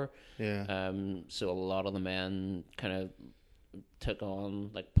a war. Yeah. So a lot of the men kind of took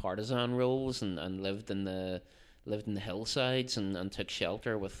on like partisan roles and lived in the hillsides and took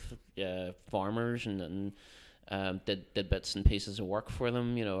shelter with farmers and did bits and pieces of work for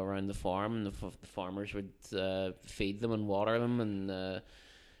them, around the farm, and the farmers would feed them and water them and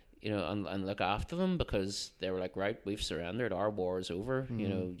and look after them, because they were like, right, we've surrendered, our war is over,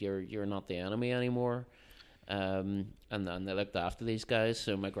 you're not the enemy anymore, and they looked after these guys.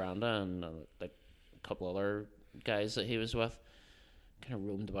 So my granda and like a couple other guys that he was with kind of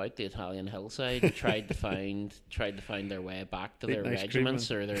roamed about the Italian hillside and tried to find their way back to their regiments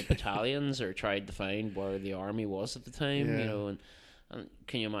or their battalions, or tried to find where the army was at the time. And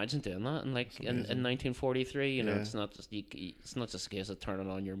can you imagine doing that? And like in 1943, it's not just it's not just a case of turning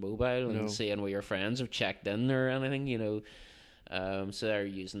on your mobile and seeing where your friends have checked in or anything. So they're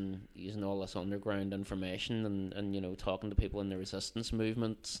using all this underground information and talking to people in the resistance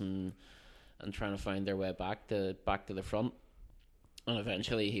movements and trying to find their way back to the front. And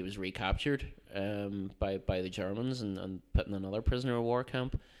eventually he was recaptured by the Germans and put in another prisoner of war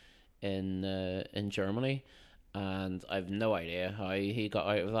camp in Germany. And I've no idea how he got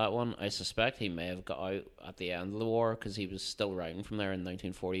out of that one. I suspect he may have got out at the end of the war, because he was still writing from there in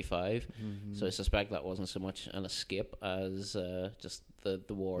 1945. So I suspect that wasn't so much an escape as just the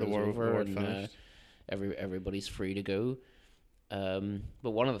war is over and everybody's free to go.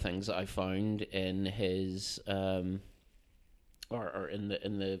 But one of the things that I found in his or in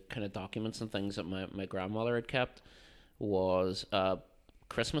the kind of documents and things that my grandmother had kept was a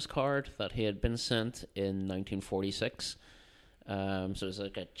Christmas card that he had been sent in 1946. So it was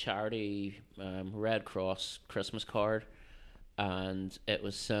like a charity Red Cross Christmas card, and it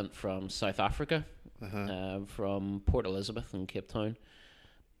was sent from South Africa, from Port Elizabeth in Cape Town,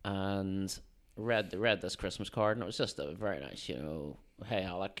 and read this Christmas card, and it was just a very nice, hey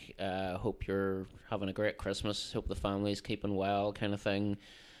Alec, hope you're having a great Christmas, hope the family's keeping well, kind of thing.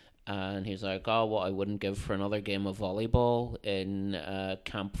 And he's like, oh, what I wouldn't give for another game of volleyball in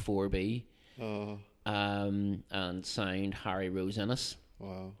Camp 4B. Oh. And signed Harry Rose Innes.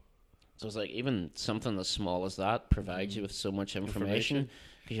 Wow. So it's like, even something as small as that provides you with so much information.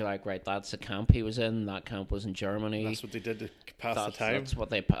 Because you're like, right, that's the camp he was in. That camp was in Germany. That's what they did to pass the time.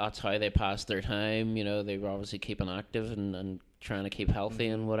 That's how they passed their time. They were obviously keeping active and trying to keep healthy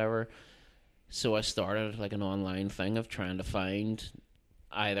and whatever. So I started like an online thing of trying to find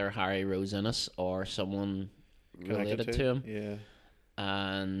either Harry Rose Innes or someone related to him. Yeah.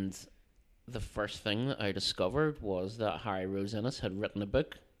 And the first thing that I discovered was that Harry Rose Innes had written a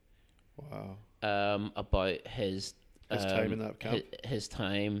book. Wow. About his time in that camp. His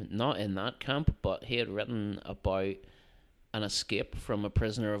time not in that camp, but he had written about an escape from a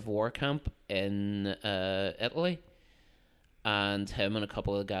prisoner of war camp in Italy. And him and a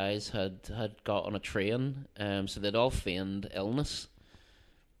couple of guys had got on a train. So they'd all feigned illness.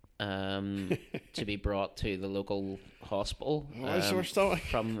 To be brought to the local hospital.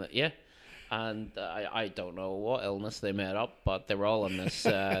 And I don't know what illness they made up, but they were all on this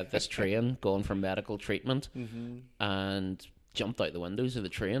this train going for medical treatment, and jumped out the windows of the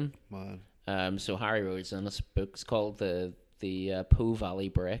train. Man. So Harry Rose in this book's called the Po Valley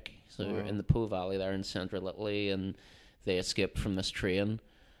Break. So Wow. in the Po Valley there in central Italy, and they escaped from this train,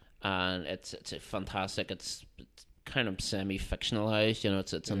 and it's a fantastic. It's kind of semi-fictionalized,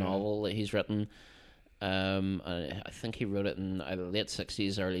 it's a novel that he's written. I think he wrote it in either late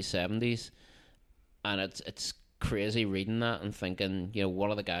 60s, early 70s, and it's crazy reading that and thinking,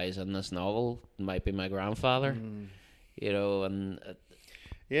 one of the guys in this novel might be my grandfather, and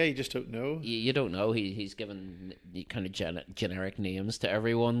yeah, you just don't know. You don't know. He's given kind of generic names to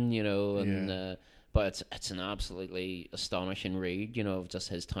everyone, and but it's an absolutely astonishing read, of just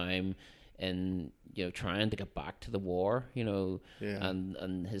his time in trying to get back to the war,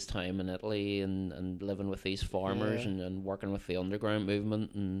 and his time in Italy and living with these farmers and working with the underground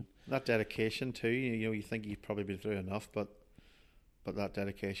movement, and that dedication too. You think you've probably been through enough, but that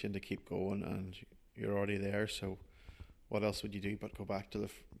dedication to keep going, and you're already there. So what else would you do but go back to the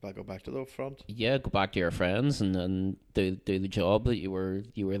front? Yeah, go back to your friends and do the job that you were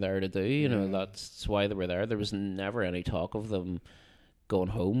there to do. That's why they were there. There was never any talk of them going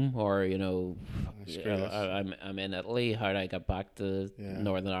home, or I'm in Italy, how do I get back to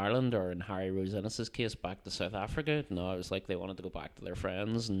Northern Ireland, or in Harry Rose Innes' case back to South Africa. No, it was like they wanted to go back to their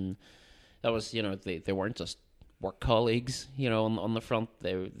friends, and that was they weren't just work colleagues on the front.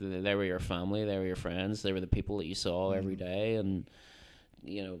 They were your family, they were your friends, they were the people that you saw every day, and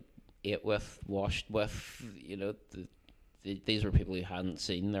ate with, washed with. These were people who hadn't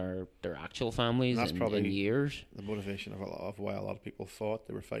seen their actual families in years. The motivation of why a lot of people thought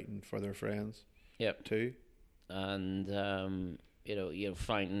they were fighting for their friends. Yep. Too. And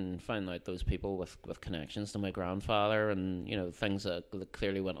finding out those people with connections to my grandfather, and things that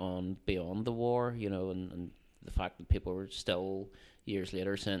clearly went on beyond the war. And the fact that people were still years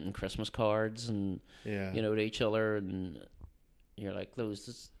later sending Christmas cards and to each other, and you're like,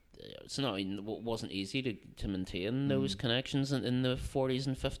 it wasn't easy to maintain those connections in the 40s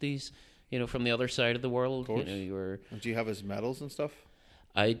and 50s, from the other side of the world. Of course. And do you have his medals and stuff?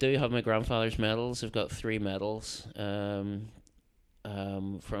 I do have my grandfather's medals. I've got 3 medals from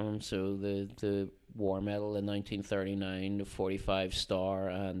him. So the war medal in 1939, the 45 star,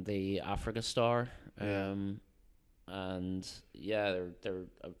 and the Africa Star. And they're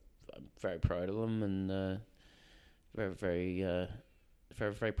I'm very proud of them, and very very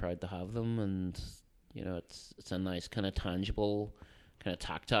very proud to have them, and it's a nice kind of tangible, kind of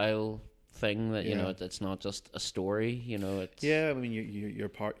tactile thing that it's not just a story. It's I mean you're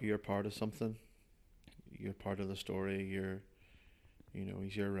part of something. You're part of the story.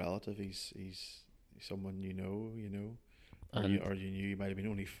 He's your relative. He's someone you know. Or you knew you might have been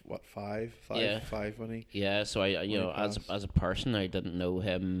only five when he. So I as a person I didn't know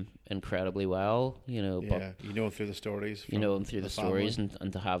him incredibly well, but you know him through the stories. Him through the stories,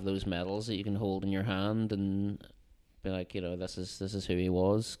 and to have those medals that you can hold in your hand and be like, this is who he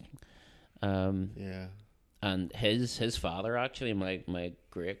was. And his father, actually, my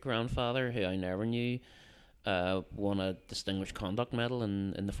great grandfather, who I never knew, won a Distinguished Conduct Medal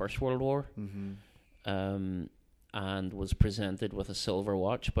in the First World War. and was presented with a silver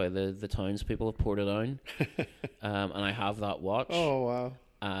watch by the townspeople of Portadown. And I have that watch. Oh wow!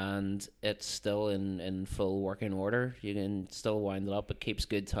 And it's still in full working order. You can still wind it up. It keeps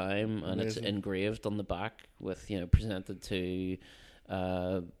good time, and Amazing. it's engraved on the back with presented to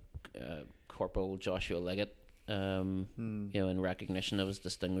Corporal Joshua Liggett. In recognition of his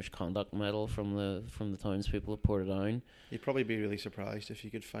distinguished conduct medal from the townspeople of Portadown. You'd probably be really surprised if you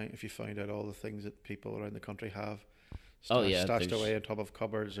find out all the things that people around the country have stashed away on top of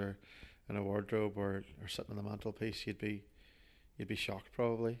cupboards or in a wardrobe or sitting on the mantelpiece. You'd be shocked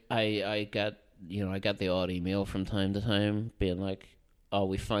probably. I get the odd email from time to time being like, "Oh,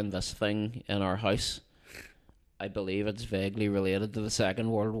 we found this thing in our house. I believe it's vaguely related to the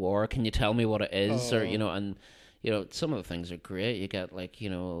Second World War. Can you tell me what it is?" Or some of the things are great. You get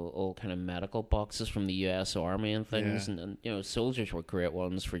all kind of medical boxes from the U.S. Army and things, and soldiers were great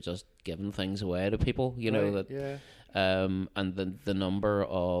ones for just giving things away to people. And the number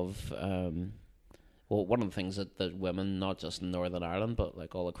of one of the things that women, not just in Northern Ireland but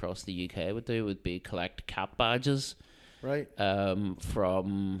like all across the UK, would do would be collect cap badges, right?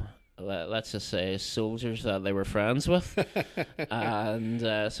 From let's just say soldiers that they were friends with, and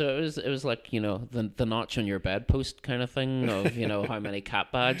so it was like the notch on your bedpost kind of thing of how many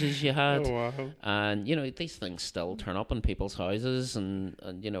cap badges you had. Oh, wow. And these things still turn up in people's houses and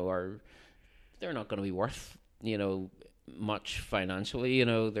they're not going to be worth much financially.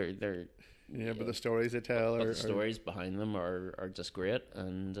 They're but the stories they tell the stories behind them are just great.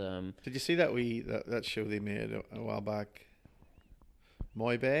 And did you see that show they made a while back,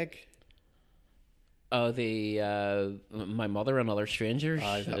 Moybeg? Oh, the My Mother and Other Strangers.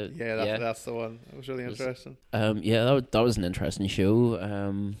 That's the one. That was really interesting. That was an interesting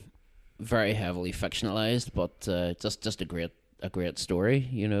show. Very heavily fictionalized, but just a great story,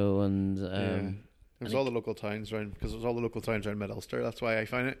 and it was all the local towns around, because it was all the local towns around Mid Ulster. That's why I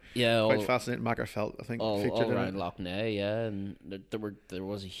find it quite fascinating. Magherfelt, I think, featured all in around it. Lough Neagh, and there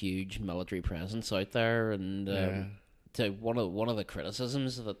was a huge military presence out there, and one of the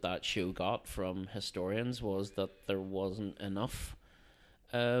criticisms that show got from historians was that there wasn't enough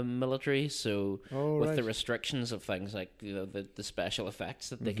military. So with the restrictions of things like the special effects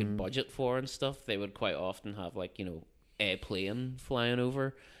that they could budget for and stuff, they would quite often have a plane flying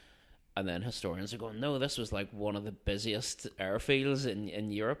over. And then historians are going, no, this was like one of the busiest airfields in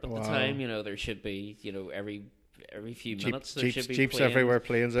Europe at the time. There should be, every few minutes there should be jeeps everywhere,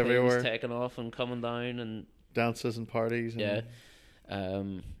 planes everywhere, taking off and coming down, and dances and parties. The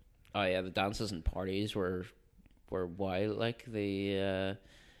dances and parties were wild. Like they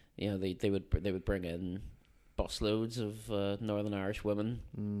would bring in busloads of Northern Irish women.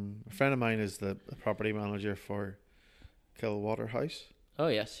 A friend of mine is the property manager for Kilwater House. Oh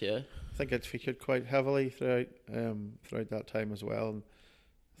yes, yeah. I think it's featured quite heavily throughout that time as well. And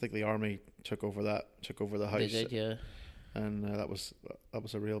I think the army took over the house. They did, yeah. And that was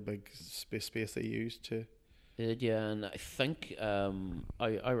a real big space they used to. They did, yeah. And I think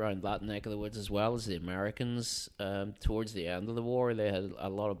around that neck of the woods, as well as the Americans, towards the end of the war, they had a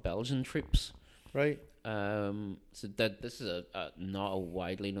lot of Belgian troops. Right. So that this is not a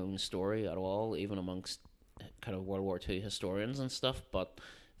widely known story at all, even amongst kind of World War II historians and stuff, but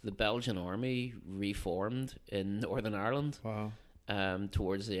the Belgian army reformed in Northern Ireland. Wow.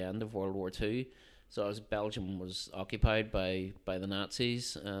 Towards the end of World War II. So as Belgium was occupied by the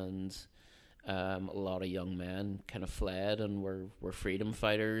Nazis, and a lot of young men kind of fled and were freedom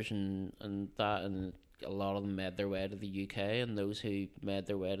fighters and a lot of them made their way to the UK, and those who made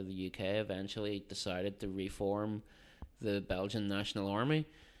their way to the UK eventually decided to reform the Belgian National Army.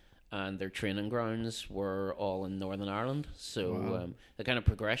 And their training grounds were all in Northern Ireland. So the kind of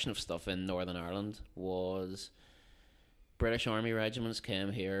progression of stuff in Northern Ireland was British Army regiments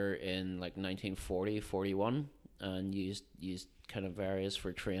came here in like 1940, 41 and used kind of areas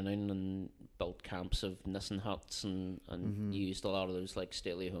for training and built camps of Nissen huts and used a lot of those like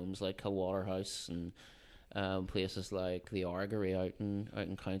stately homes like Kilwater House and places like the Argery out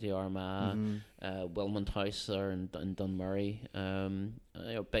in County Armagh, Wilmont House there in Dunmurray,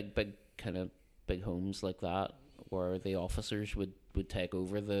 big homes like that where the officers would take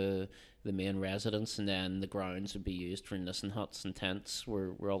over the main residence, and then the grounds would be used for Nissen huts and tents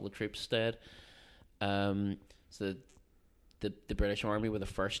where all the troops stayed. So the British Army were the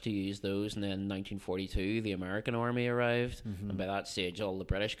first to use those, and then in 1942 the American Army arrived, and by that stage all the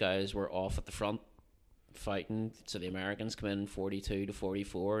British guys were off at the front fighting. So the Americans come in 42 to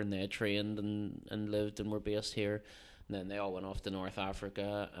 44 and they trained and lived and were based here, and then they all went off to North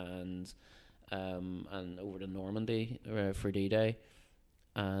Africa and over to Normandy for D-Day.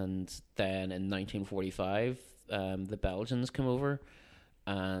 And then in 1945 the Belgians come over,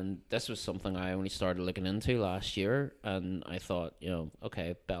 and this was something I only started looking into last year, and I thought,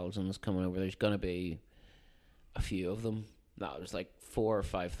 okay, Belgians coming over, there's going to be a few of them. No, there's like 4,000 or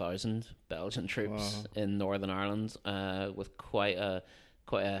 5,000 Belgian troops in Northern Ireland, with quite a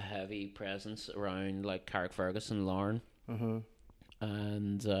heavy presence around like Carrickfergus and Larne,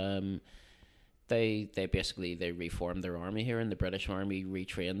 and they basically they reformed their army here, and the British Army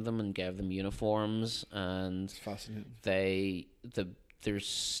retrained them and gave them uniforms, and It's fascinating. There's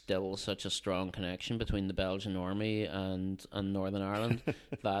still such a strong connection between the Belgian army and Northern Ireland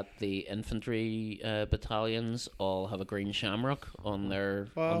that the infantry battalions all have a green shamrock on their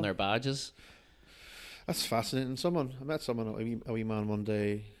badges. That's fascinating. I met someone, a wee man one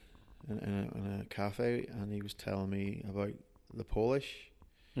day in a cafe, and he was telling me about the Polish.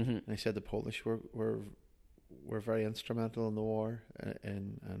 And he said the Polish were very instrumental in the war,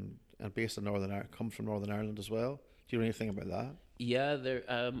 and based in Northern Ireland, come from Northern Ireland as well. Do you know anything about that? Yeah,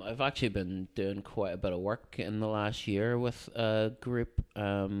 I've actually been doing quite a bit of work in the last year with a group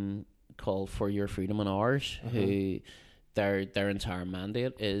called For Your Freedom and Ours, who their entire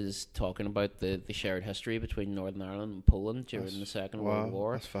mandate is talking about the shared history between Northern Ireland and Poland during the Second World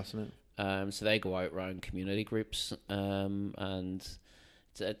War. That's fascinating. So they go out around community groups, and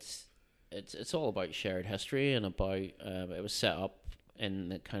it's all about shared history and about it was set up in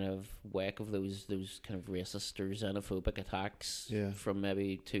the kind of wake of those kind of racist or xenophobic attacks from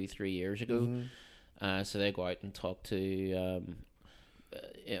maybe 2-3 years ago. So they go out and talk to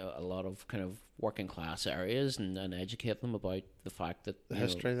a lot of kind of working class areas and educate them about the fact that the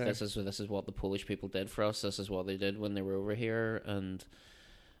history there. This is what the Polish people did for us. This is what they did when they were over here, and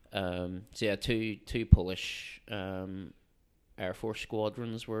so yeah, two Polish Air Force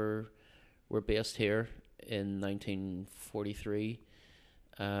squadrons were based here in 1943.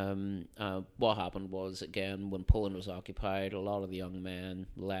 What happened was, again, when Poland was occupied, a lot of the young men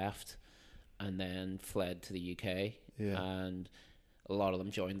left and then fled to the UK, and a lot of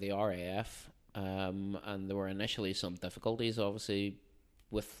them joined the RAF, and there were initially some difficulties, obviously,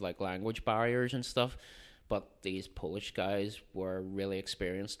 with like language barriers and stuff, but these Polish guys were really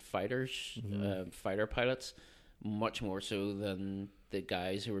experienced fighters, fighter pilots, much more so than the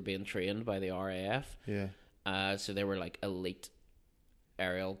guys who were being trained by the RAF. So they were like elite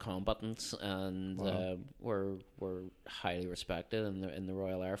aerial combatants, and were highly respected in the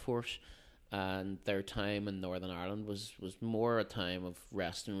Royal Air Force. And their time in Northern Ireland was more a time of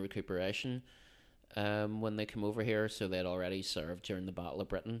rest and recuperation when they came over here. So they'd already served during the Battle of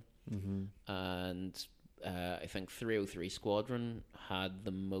Britain, and I think 303 Squadron had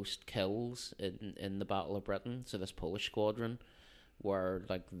the most kills in the Battle of Britain. So this Polish squadron were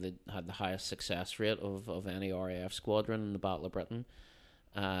had the highest success rate of any RAF squadron in the Battle of Britain.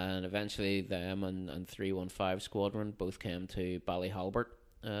 And eventually them and 315 Squadron both came to Ballyhalbert,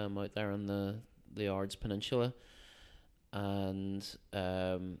 out there on the Ards Peninsula, and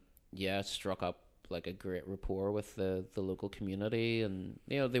struck up like a great rapport with the local community. And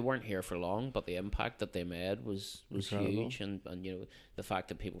they weren't here for long, but the impact that they made was huge, and the fact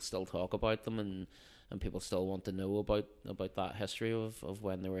that people still talk about them and people still want to know about that history of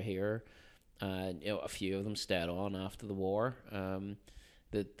when they were here. And a few of them stayed on after the war.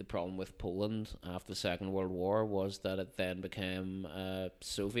 The problem with Poland after the Second World War was that it then became a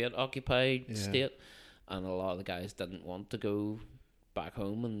Soviet-occupied state, and a lot of the guys didn't want to go back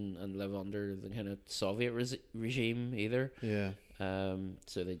home and live under the kind of Soviet regime either.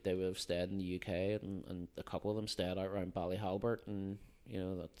 So they would have stayed in the UK, and a couple of them stayed out around Ballyhalbert, and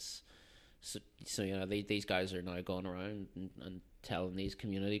that's so these guys are now going around and telling these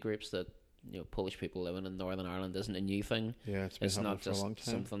community groups that Polish people living in Northern Ireland isn't a new thing. It's not for a long just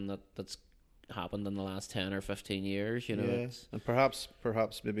time. something that's happened in the last 10 or 15 years. And perhaps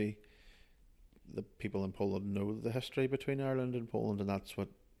maybe the people in Poland know the history between Ireland and Poland, and that's what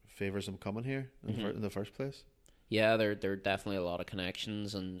favours them coming here in the first place. Yeah, there are definitely a lot of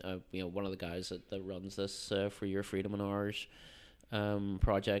connections, and one of the guys that runs this For Your Freedom and Ours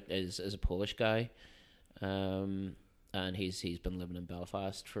project is a Polish guy. And he's been living in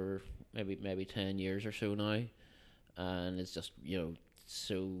Belfast for maybe 10 years or so now, and is just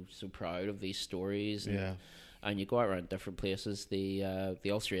so proud of these stories. And you go out around different places. The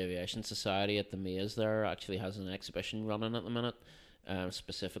Ulster Aviation Society at the Maze there actually has an exhibition running at the minute,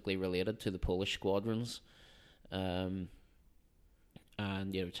 specifically related to the Polish squadrons, and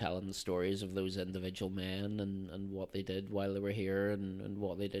telling the stories of those individual men and what they did while they were here, and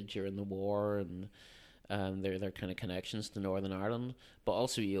what they did during the war, and their kind of connections to Northern Ireland. But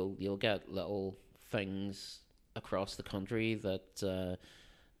also you'll get little things across the country that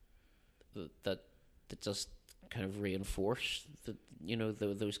just kind of reinforce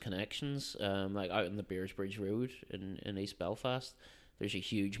those connections. Like out in the Beersbridge Road in East Belfast, there's a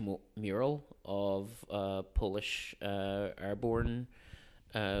huge mural of a Polish airborne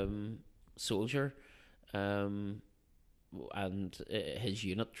soldier, and his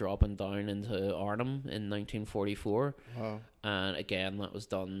unit dropping down into Arnhem in 1944. Wow. And again, that was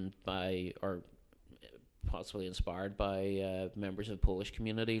done by, or possibly inspired by, members of the Polish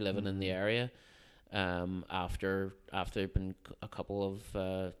community living in the area. After there'd been a couple of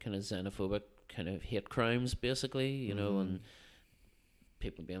kind of xenophobic kind of hate crimes, basically, and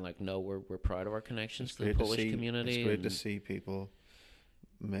people being like, no, we're proud of our connections to the Polish community. It's great to see people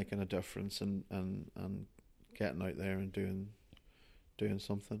making a difference and getting out there and doing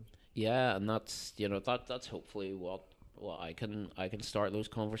something. Yeah, and that's that's hopefully what I can start those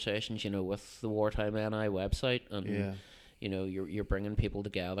conversations, with the Wartime NI website, and you're bringing people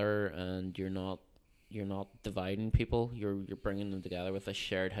together, and you're not dividing people. You're bringing them together with a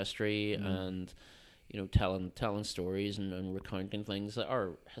shared history, and telling stories and recounting things that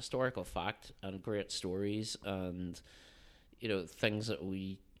are historical fact and great stories, and things that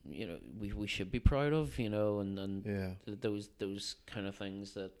we should be proud of, and those kind of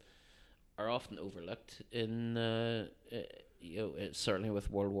things that are often overlooked in certainly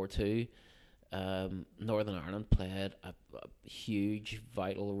with World War II. Northern Ireland played a huge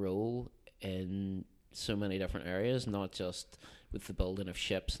vital role in so many different areas, not just with the building of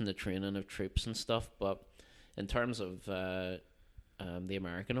ships and the training of troops and stuff, but in terms of the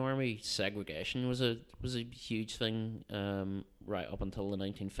American Army, segregation was a huge thing right up until the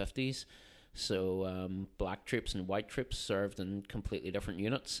 1950s. So black troops and white troops served in completely different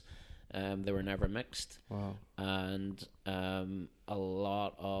units. They were never mixed. Wow. And a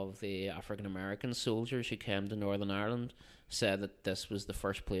lot of the African American soldiers who came to Northern Ireland said that this was the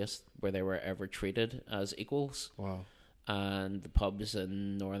first place where they were ever treated as equals. Wow. And the pubs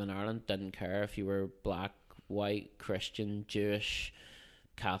in Northern Ireland didn't care if you were black, white, Christian, Jewish,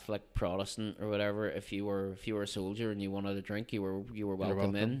 Catholic, Protestant, or whatever. If you were a soldier and you wanted a drink, you were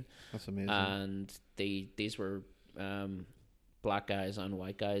welcome in. That's amazing. And these were black guys and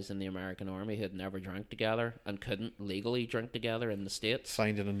white guys in the American Army who had never drank together and couldn't legally drink together in the States.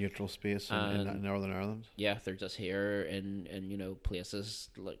 Find in a neutral space in Northern Ireland. Yeah, they're just here in places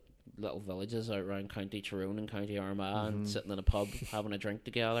like little villages out around County Tyrone and County Armagh, and sitting in a pub having a drink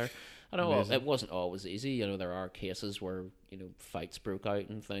together. I don't know, it wasn't always easy. There are cases where fights broke out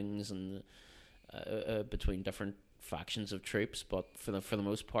and things, and between different factions of troops. But for the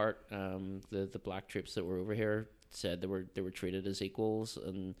most part, the black troops that were over here said they were treated as equals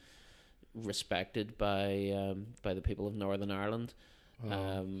and respected by the people of Northern Ireland.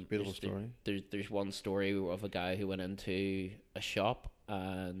 Beautiful story. There's one story of a guy who went into a shop,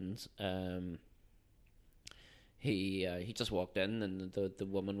 and he just walked in, and the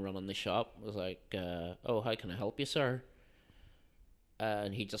woman running the shop was like, "Oh, how can I help you, sir?"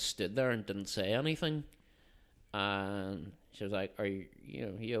 And he just stood there and didn't say anything. And she was like, "Are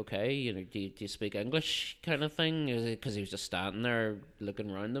you okay? Do you speak English?" kind of thing, because he was just standing there looking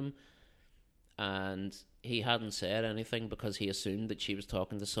around him, and he hadn't said anything because he assumed that she was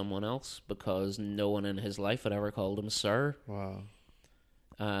talking to someone else, because no one in his life had ever called him sir. Wow.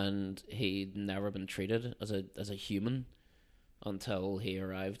 And he'd never been treated as a human until he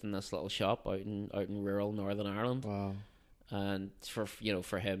arrived in this little shop out in rural Northern Ireland. Wow. And for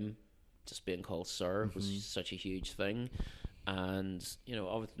him, just being called sir was such a huge thing. And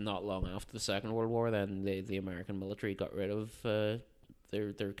not long after the Second World War, then the American military got rid of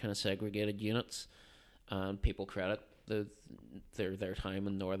their kind of segregated units, and people credit their time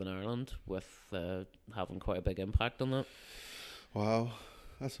in Northern Ireland with having quite a big impact on that. Wow,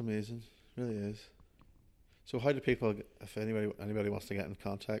 that's amazing. It really is. So, how do people, if anybody wants to get in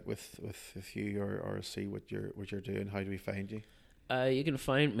contact with you or see what you're doing, how do we find you? You can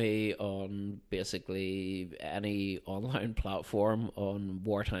find me on basically any online platform on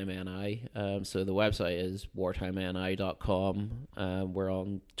Wartime NI. So the website is wartimeni.com. We're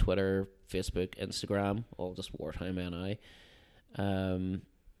on Twitter, Facebook, Instagram, all just Wartime NI.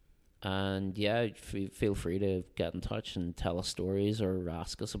 And yeah, feel free to get in touch and tell us stories or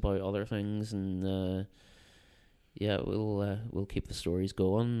ask us about other things, and we'll keep the stories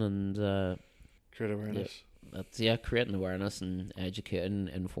going and create awareness. Creating awareness and educating,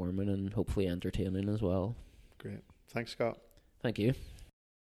 informing, and hopefully entertaining as well. Great. Thanks, Scott. Thank you.